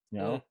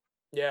 Yeah.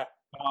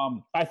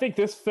 I think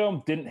this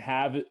film didn't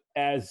have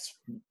as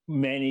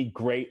many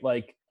great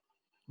like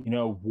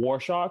war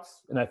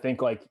shots, and I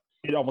think like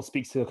it almost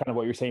speaks to kind of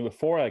what you're saying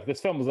before. Like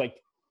this film was like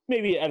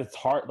maybe at its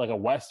heart like a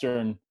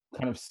Western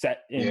kind of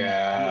set in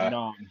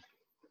Vietnam.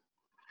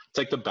 It's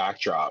like the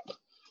backdrop.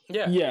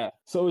 Yeah.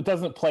 So it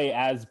doesn't play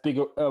as big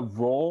a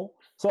role.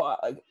 So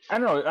I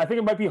don't know. I think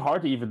it might be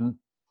hard to even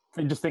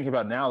just think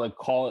about now, like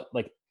call it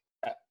like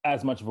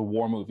as much of a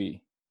war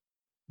movie.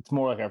 It's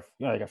more like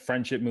a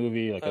friendship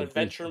movie, like an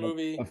adventure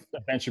movie,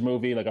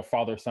 like a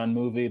father-son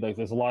movie. Like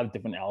there's a lot of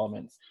different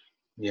elements.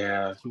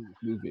 Yeah. To the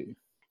movie.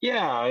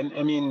 Yeah,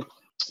 I mean,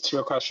 to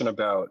your question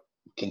about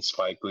can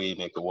Spike Lee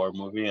make a war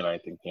movie, and I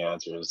think the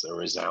answer is a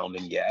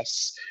resounding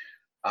yes.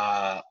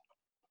 I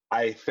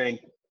think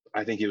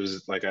it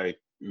was, like I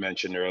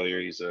mentioned earlier,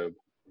 he's a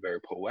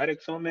very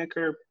poetic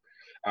filmmaker,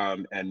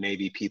 and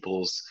maybe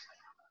people's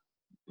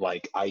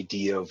like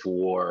idea of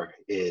war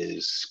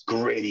is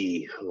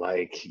gritty,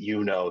 like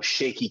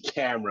shaky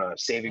camera,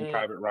 Saving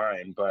Private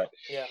Ryan, but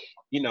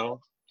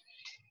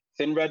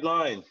Thin Red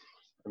Line.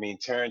 I mean,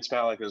 Terrence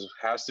Malick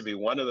has to be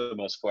one of the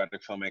most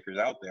poetic filmmakers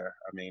out there.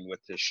 I mean,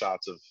 with his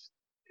shots of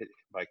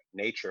like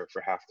nature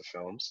for half the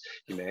films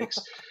he makes,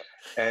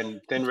 and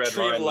Thin Red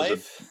Tree Line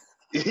was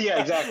yeah,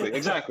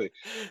 exactly.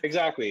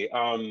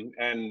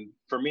 And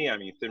for me, I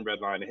mean, Thin Red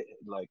Line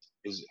like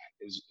is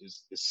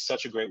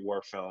such a great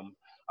war film,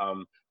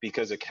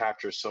 because it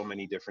captures so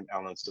many different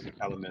elements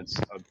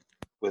of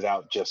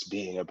without just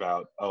being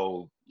about,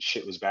 oh,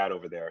 shit was bad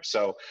over there.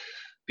 So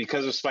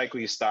because of Spike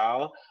Lee's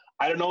style,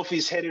 I don't know if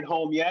he's hit it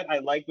home yet. I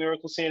like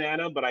Miracle Saint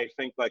Anna, but I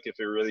think like if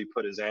he really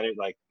put his hand,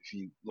 like if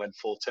he went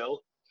full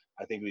tilt,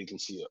 I think we can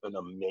see an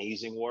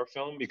amazing war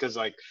film. Because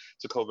like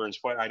to Coburn's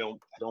point,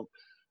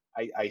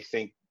 I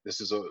think this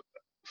is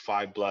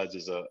Five Bloods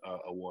is a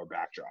war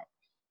backdrop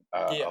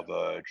of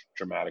a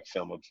dramatic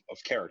film of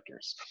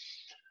characters.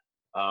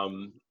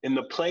 In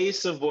the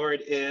place of where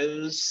it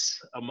is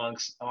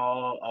amongst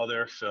all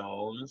other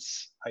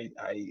films,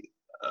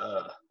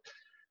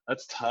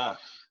 that's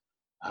tough.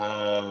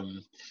 I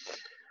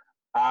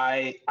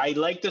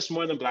like this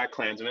more than Black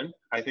Klansman.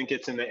 I think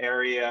it's in the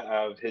area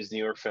of his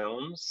newer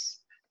films.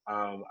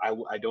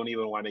 I don't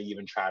even want to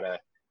even try to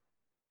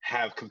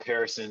have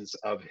comparisons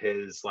of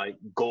his like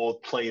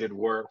gold-plated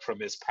work from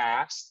his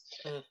past.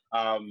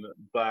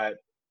 But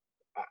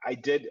I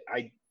did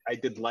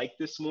like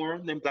this more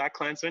than Black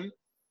Klansman.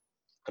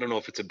 I don't know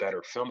if it's a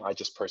better film. I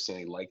just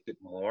personally liked it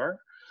more.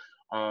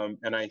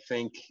 And I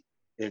think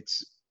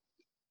it's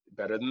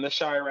better than the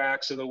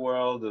Chiracs of the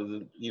world,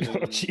 even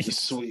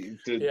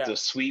the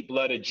sweet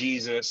blood of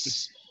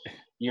Jesus.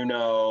 You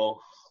know,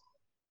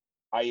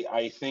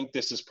 I think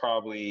this is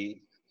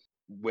probably,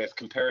 with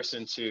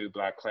comparison to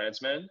Black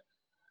Klansman,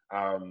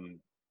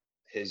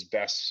 his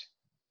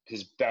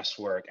best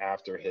work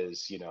after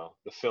his, you know,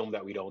 the film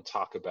that we don't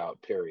talk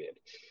about, period.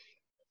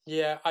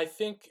 Yeah, I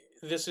think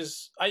this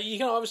is. You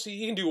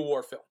can do a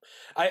war film.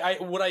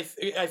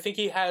 I think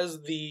he has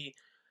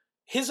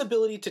his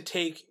ability to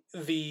take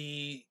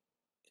the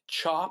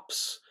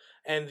chops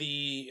and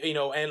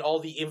and all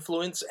the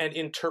influence and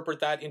interpret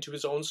that into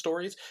his own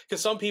stories,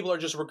 because some people are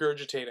just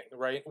regurgitating,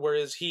 right,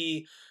 whereas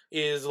he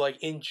is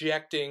like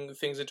injecting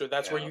things into it.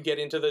 That's where you get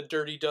into the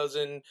Dirty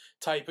Dozen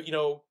type,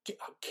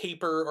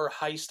 caper or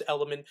heist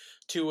element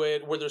to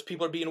it, where there's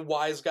people are being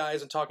wise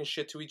guys and talking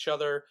shit to each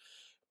other.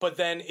 But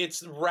then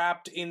it's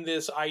wrapped in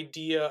this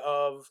idea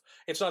of,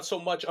 it's not so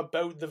much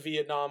about the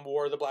Vietnam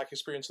War, the Black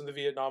experience in the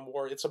Vietnam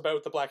War. It's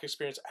about the Black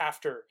experience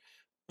after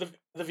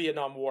the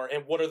Vietnam War,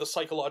 and what are the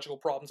psychological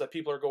problems that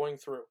people are going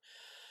through.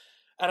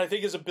 And I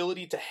think his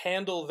ability to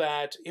handle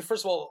that,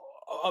 first of all,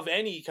 of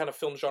any kind of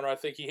film genre, I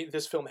think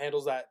this film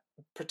handles that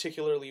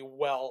particularly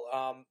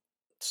well.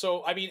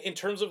 So, I mean, in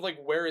terms of like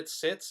where it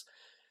sits,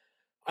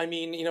 I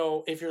mean,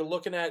 if you're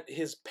looking at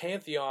his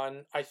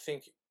pantheon, I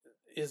think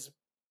his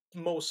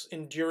most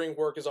enduring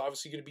work is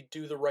obviously going to be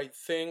Do the Right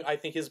Thing. I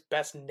think his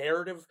best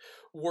narrative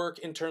work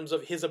in terms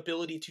of his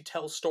ability to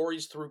tell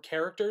stories through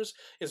characters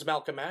is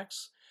Malcolm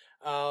X.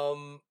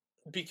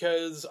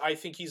 Because I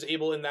think he's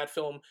able in that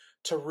film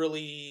to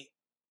really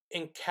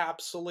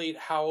encapsulate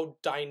how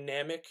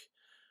dynamic,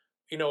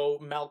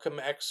 Malcolm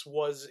X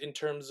was in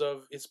terms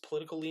of his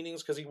political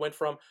leanings, because he went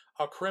from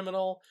a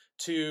criminal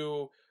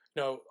to,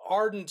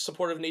 ardent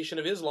supportive Nation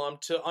of Islam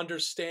to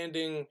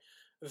understanding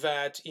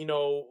that,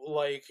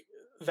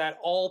 that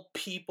all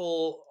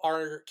people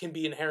can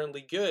be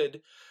inherently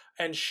good,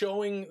 and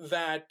showing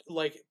that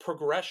like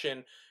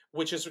progression,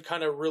 which is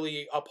kind of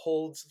really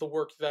upholds the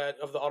work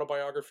of the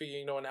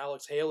autobiography, and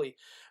Alex Haley.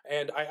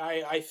 And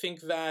I think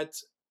that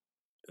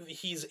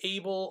he's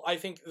able, I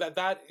think that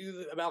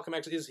Malcolm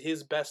X is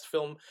his best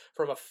film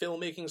from a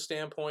filmmaking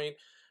standpoint.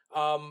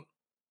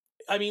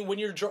 I mean, when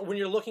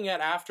you're looking at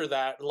after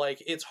that,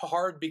 like, it's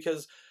hard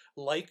because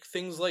like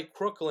things like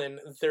Crooklyn,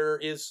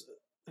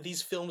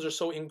 these films are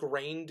so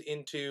ingrained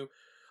into,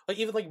 like,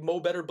 even like Mo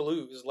Better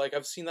Blues. Like,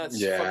 I've seen that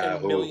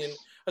fucking million.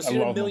 I've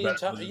seen it a million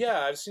times. Yeah,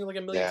 I've seen it like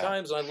a million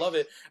times, and I love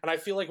it. And I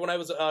feel like when I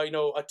was,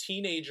 a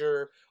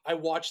teenager, I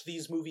watched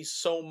these movies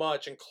so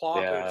much. And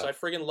Clockers, I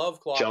friggin'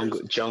 love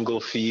Clockers. Jungle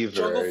Fever.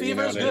 Jungle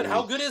Fever is good.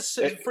 How good is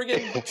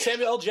friggin'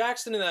 Samuel L.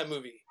 Jackson in that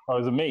movie? Oh, it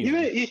was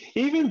amazing.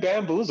 Even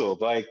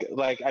Bamboozled, like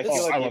I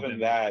feel like even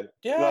that,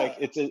 like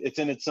it's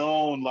in its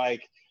own,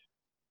 like,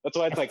 that's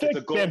why it's like it's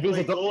a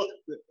gold.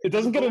 It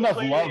doesn't get enough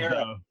love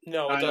though.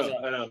 No, it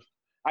doesn't. I know.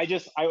 I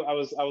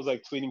was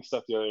like tweeting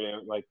stuff the other day,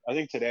 like I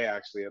think today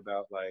actually,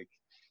 about like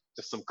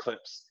just some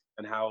clips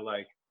and how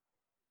like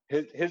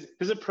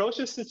his approach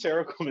is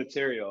satirical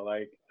material,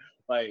 like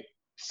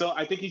so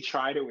I think he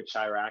tried it with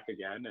Chirac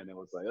again, and it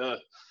was like, ugh.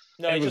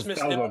 No, he just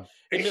missed him.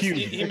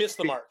 He missed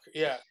the mark.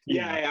 Yeah.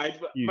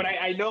 But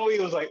I know he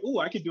was like, ooh,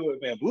 I could do it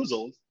with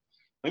Bamboozled.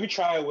 Let me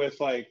try it with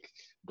like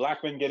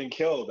black men getting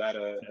killed at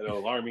an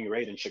alarming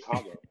rate in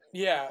Chicago.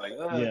 Yeah. Like,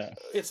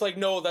 it's like,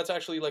 no, that's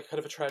actually like kind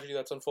of a tragedy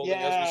that's unfolding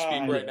as we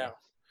speak right now.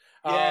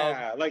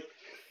 Like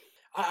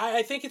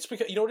I think it's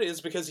because, you know what it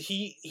is, because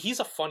he's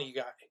a funny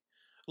guy.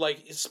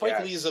 Like,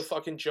 Spike Lee is a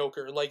fucking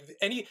joker. Like,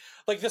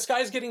 this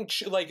guy's getting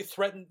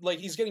threatened. Like,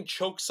 he's getting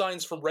choke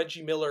signs from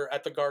Reggie Miller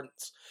at the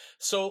Gardens.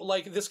 So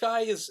like, this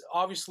guy is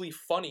obviously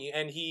funny,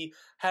 and he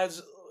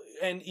has,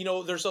 and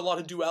there's a lot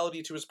of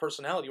duality to his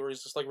personality, where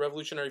he's this like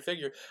revolutionary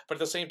figure, but at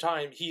the same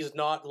time, he's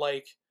not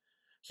like,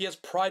 he has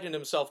pride in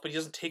himself, but he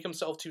doesn't take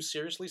himself too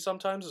seriously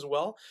sometimes as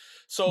well.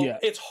 So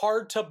it's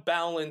hard to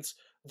balance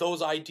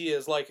those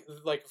ideas. Like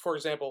for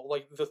example,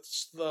 like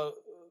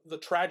the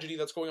tragedy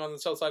that's going on the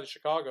south side of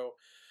Chicago.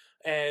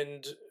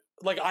 And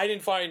like, I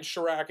didn't find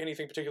Chirac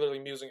anything particularly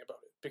amusing about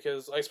it.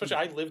 because especially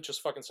I lived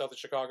just fucking south of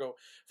Chicago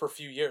for a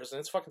few years, and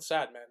it's fucking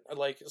sad, man.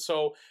 Like,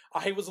 so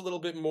I was a little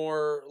bit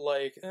more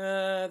like,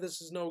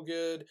 this is no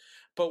good.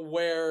 But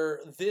where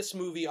this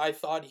movie, I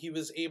thought he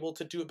was able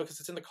to do it because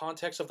it's in the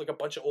context of like a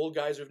bunch of old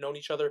guys who've known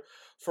each other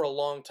for a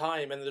long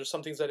time, and there's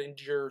some things that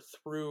endure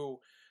through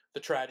the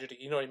tragedy,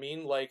 you know what I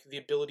mean? Like the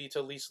ability to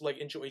at least like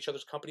enjoy each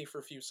other's company for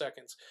a few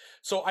seconds.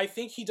 So I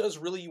think he does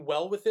really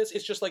well with this.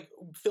 It's just like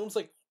films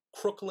like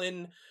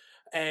Crooklyn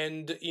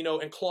and, you know,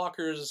 and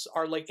Clockers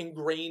are like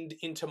ingrained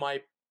into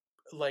my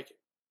like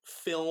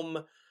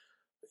film,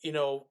 you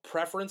know,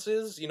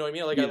 preferences, you know what I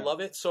mean? Like, I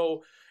love it.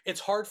 So it's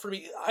hard for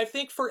me. I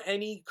think for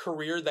any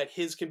career that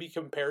his can be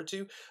compared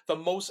to, the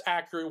most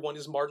accurate one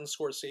is Martin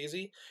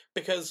Scorsese,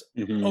 because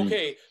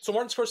okay, so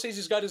Martin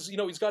Scorsese's got his, you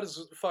know, he's got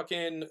his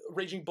fucking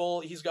Raging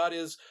Bull, he's got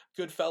his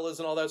Goodfellas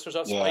and all that sort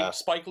of stuff.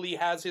 Spike Lee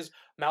has his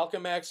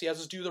Malcolm X, he has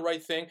his Do the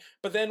Right Thing.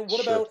 But then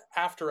what about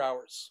After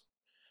Hours?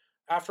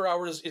 After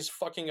Hours is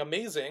fucking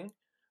amazing,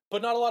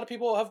 but not a lot of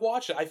people have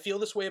watched it. I feel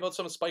this way about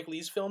some of Spike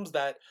Lee's films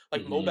that,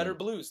 like Mo Better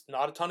Blues.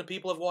 Not a ton of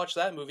people have watched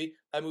that movie.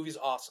 That movie's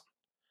awesome.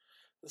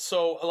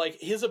 So, like,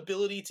 his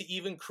ability to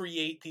even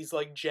create these,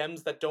 like,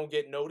 gems that don't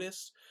get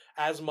noticed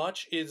as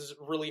much is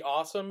really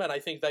awesome. And I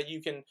think that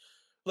you can,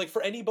 like,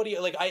 for anybody,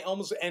 like, I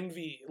almost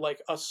envy,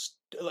 like,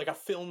 a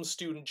film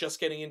student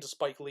just getting into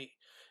Spike Lee.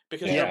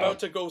 Because you're about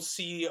to go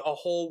see a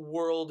whole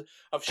world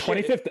of shit.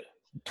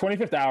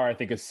 25th Hour, I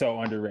think, is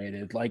so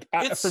underrated. Like,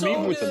 it's for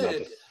so me,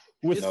 good.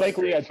 with Spike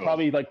Lee, I'd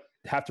probably, like,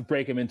 have to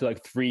break him into,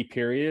 like, 3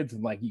 periods.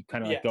 And, like, you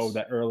kind of, like, go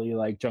that early,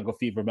 like, Jungle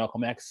Fever,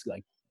 Malcolm X,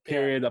 like,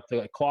 period up to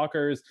like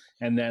Clockers,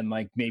 and then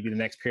like maybe the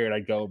next period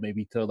I'd go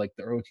maybe to like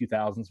the early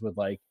 2000s with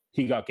like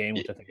He Got Game,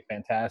 which I think is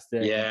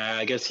fantastic. Yeah,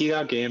 I guess He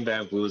Got Game,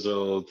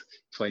 Bamboozled,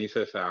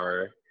 25th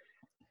Hour.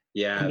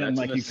 Yeah, and then, that's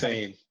like,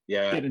 insane.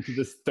 Get into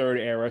this third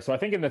era. So I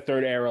think in the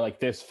third era, like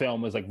this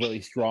film is like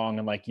really strong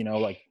and like, you know,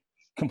 like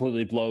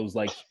completely blows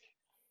like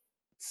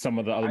some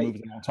of the other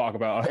movies I won't talk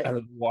about out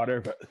of the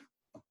water. But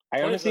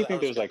I honestly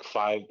think there's like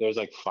 5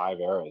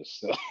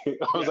 eras. I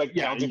was like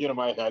counting it in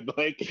my head,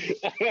 like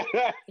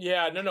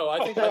no. I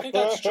think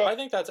that's true. I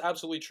think that's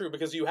absolutely true,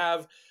 because you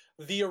have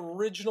the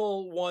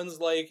original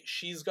ones like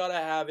She's Gotta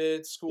Have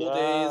It, School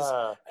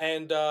Days,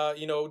 and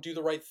you know, Do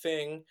the Right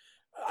Thing.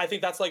 I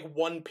think that's like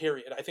one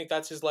period. I think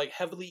that's his like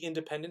heavily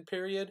independent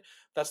period.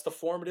 That's the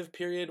formative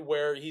period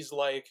where he's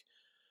like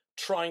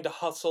trying to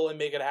hustle and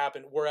make it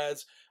happen.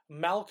 Whereas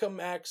Malcolm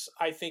X,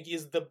 I think,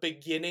 is the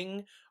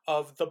beginning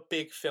of the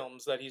big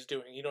films that he's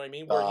doing. You know what I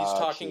mean? Where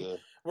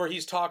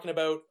he's talking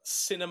about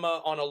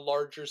cinema on a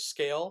larger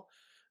scale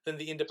than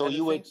the independent.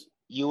 So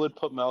you would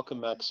put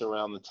Malcolm X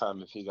around the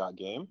time of He Got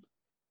Game?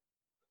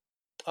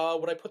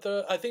 Would I put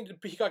I think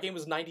He Got Game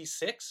was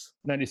 96?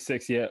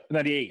 96, yeah.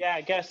 98. Yeah,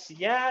 I guess.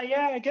 Yeah,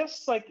 I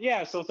guess like,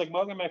 so it's like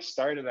Malcolm X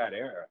started that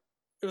era.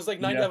 It was like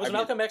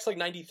Malcolm X like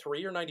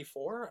 93 or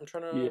 94? I'm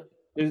trying to...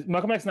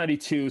 Malcolm X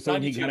 92, so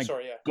 92, then he kind of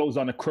goes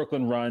on a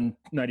Crooklyn run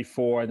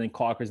 94, and then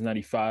Clockers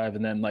 95,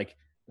 and then like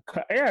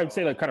I would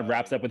say like kind of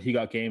wraps up with He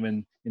Got Game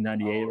in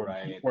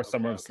 98 or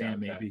Summer of Sam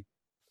maybe.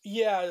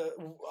 Yeah,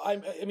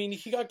 I mean,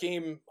 He Got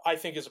Game, I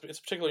think it's a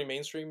particularly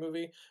mainstream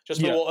movie.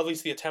 Well, at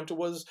least the attempt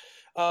was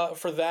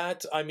for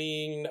that. I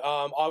mean,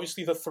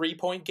 obviously the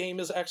 3-point game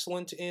is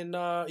excellent in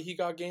He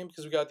Got Game,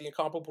 because we got the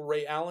incomparable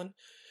Ray Allen.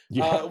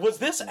 Was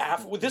this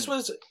after? This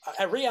was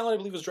Ray Allen, I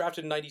believe, was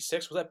drafted in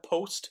 96. Was that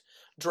post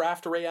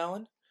draft Ray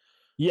Allen?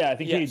 Yeah, I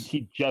think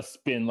he'd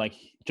just been like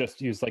he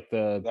was like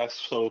the. That's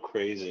so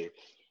crazy.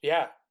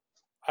 Yeah,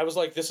 I was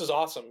like, this is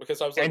awesome,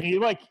 because I was like,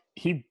 and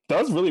he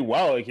does really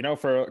well, like, you know,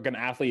 for like an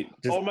athlete.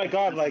 Oh my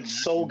god, like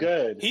so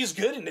good. He's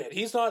good in it.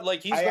 He's not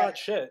like not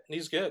shit.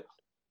 He's good.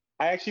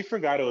 I actually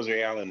forgot it was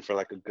Ray Allen for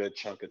like a good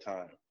chunk of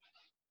time.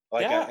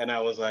 Like, and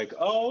I was like,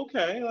 oh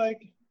okay,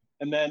 like.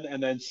 And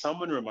then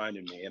someone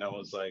reminded me, and I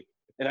was like,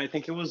 and I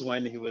think it was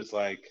when he was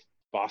like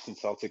Boston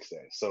Celtics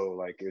Day. So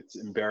like it's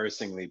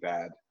embarrassingly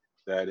bad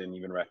that I didn't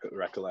even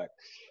recollect.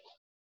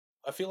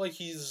 I feel like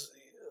he's.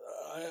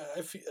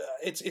 I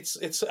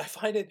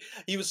find it.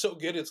 He was so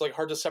good. It's like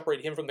hard to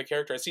separate him from the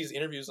character. I see his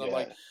interviews, and I'm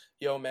like,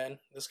 yo, man,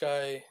 this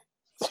guy's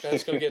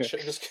gonna get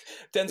shit.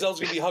 Denzel's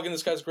gonna be hugging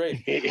this guy's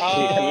great.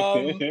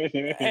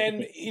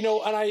 And you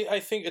know, and I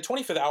think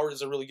 25th Hour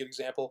is a really good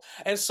example.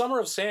 And Summer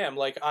of Sam,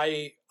 like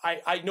I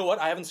know what,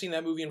 I haven't seen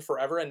that movie in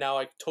forever, and now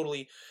I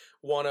totally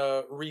want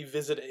to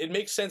revisit it. It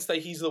makes sense that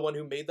he's the one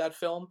who made that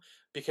film,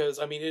 because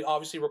I mean, it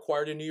obviously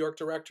required a New York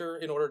director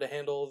in order to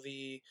handle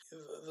the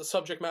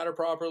subject matter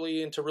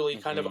properly, and to really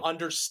kind of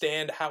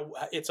understand how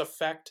its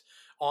effect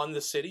on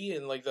the city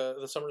and like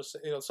the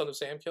Son of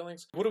Sam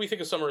killings. What do we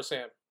think of Summer of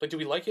Sam? Like, do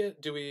we like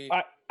it? Do we?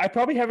 I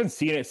probably haven't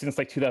seen it since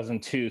like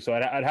 2002, so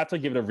I'd have to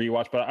give it a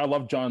rewatch. But I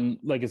love John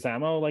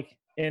Leguizamo like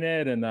in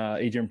it, and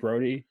Adrian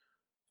Brody.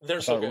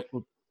 They're so good.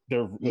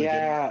 They're really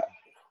good.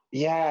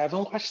 Yeah. I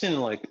haven't watched it in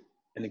like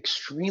an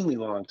extremely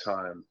long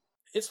time.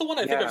 It's the one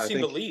I think I've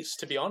seen the least,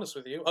 to be honest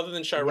with you, other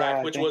than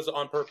Chirac, which was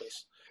on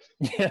purpose.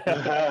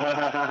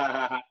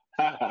 Yeah.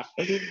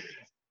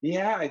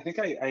 Yeah, I think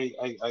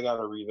I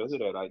gotta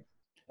revisit it.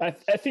 I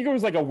think it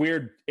was like a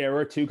weird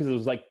era too, because it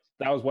was like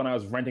that was when I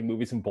was renting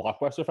movies in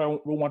Blockbuster if I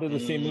wanted to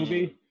see a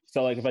movie.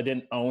 So like if I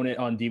didn't own it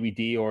on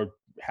DVD or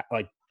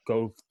like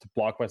go to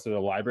Blockbuster or the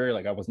library,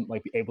 like I wasn't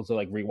like able to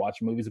like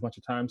rewatch movies a bunch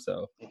of times.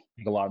 So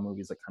like a lot of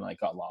movies that kind of like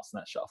got lost in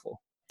that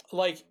shuffle.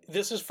 Like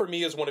this is for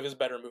me is one of his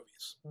better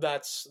movies.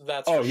 That's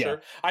for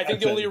sure. I think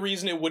the only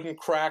reason it wouldn't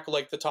crack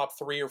like the top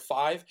 3 or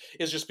 5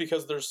 is just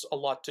because there's a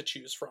lot to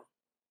choose from.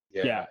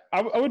 Yeah.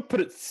 I would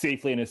put it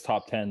safely in his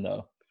top 10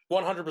 though.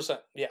 100%.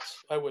 Yes,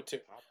 I would too.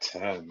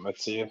 Top 10.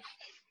 Let's see.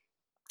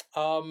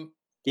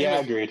 Yeah,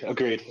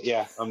 agreed.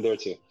 Yeah, I'm there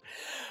too.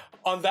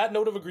 On that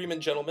note of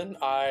agreement, gentlemen,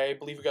 I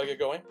believe we gotta get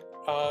going.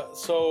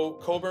 So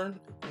Coburn,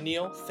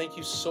 Neal, thank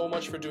you so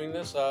much for doing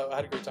this. I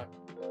had a great time.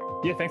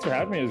 Yeah, thanks for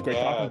having me. It was great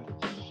talking.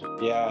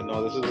 Yeah,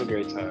 no, this was a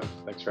great time.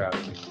 Thanks for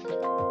having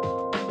me.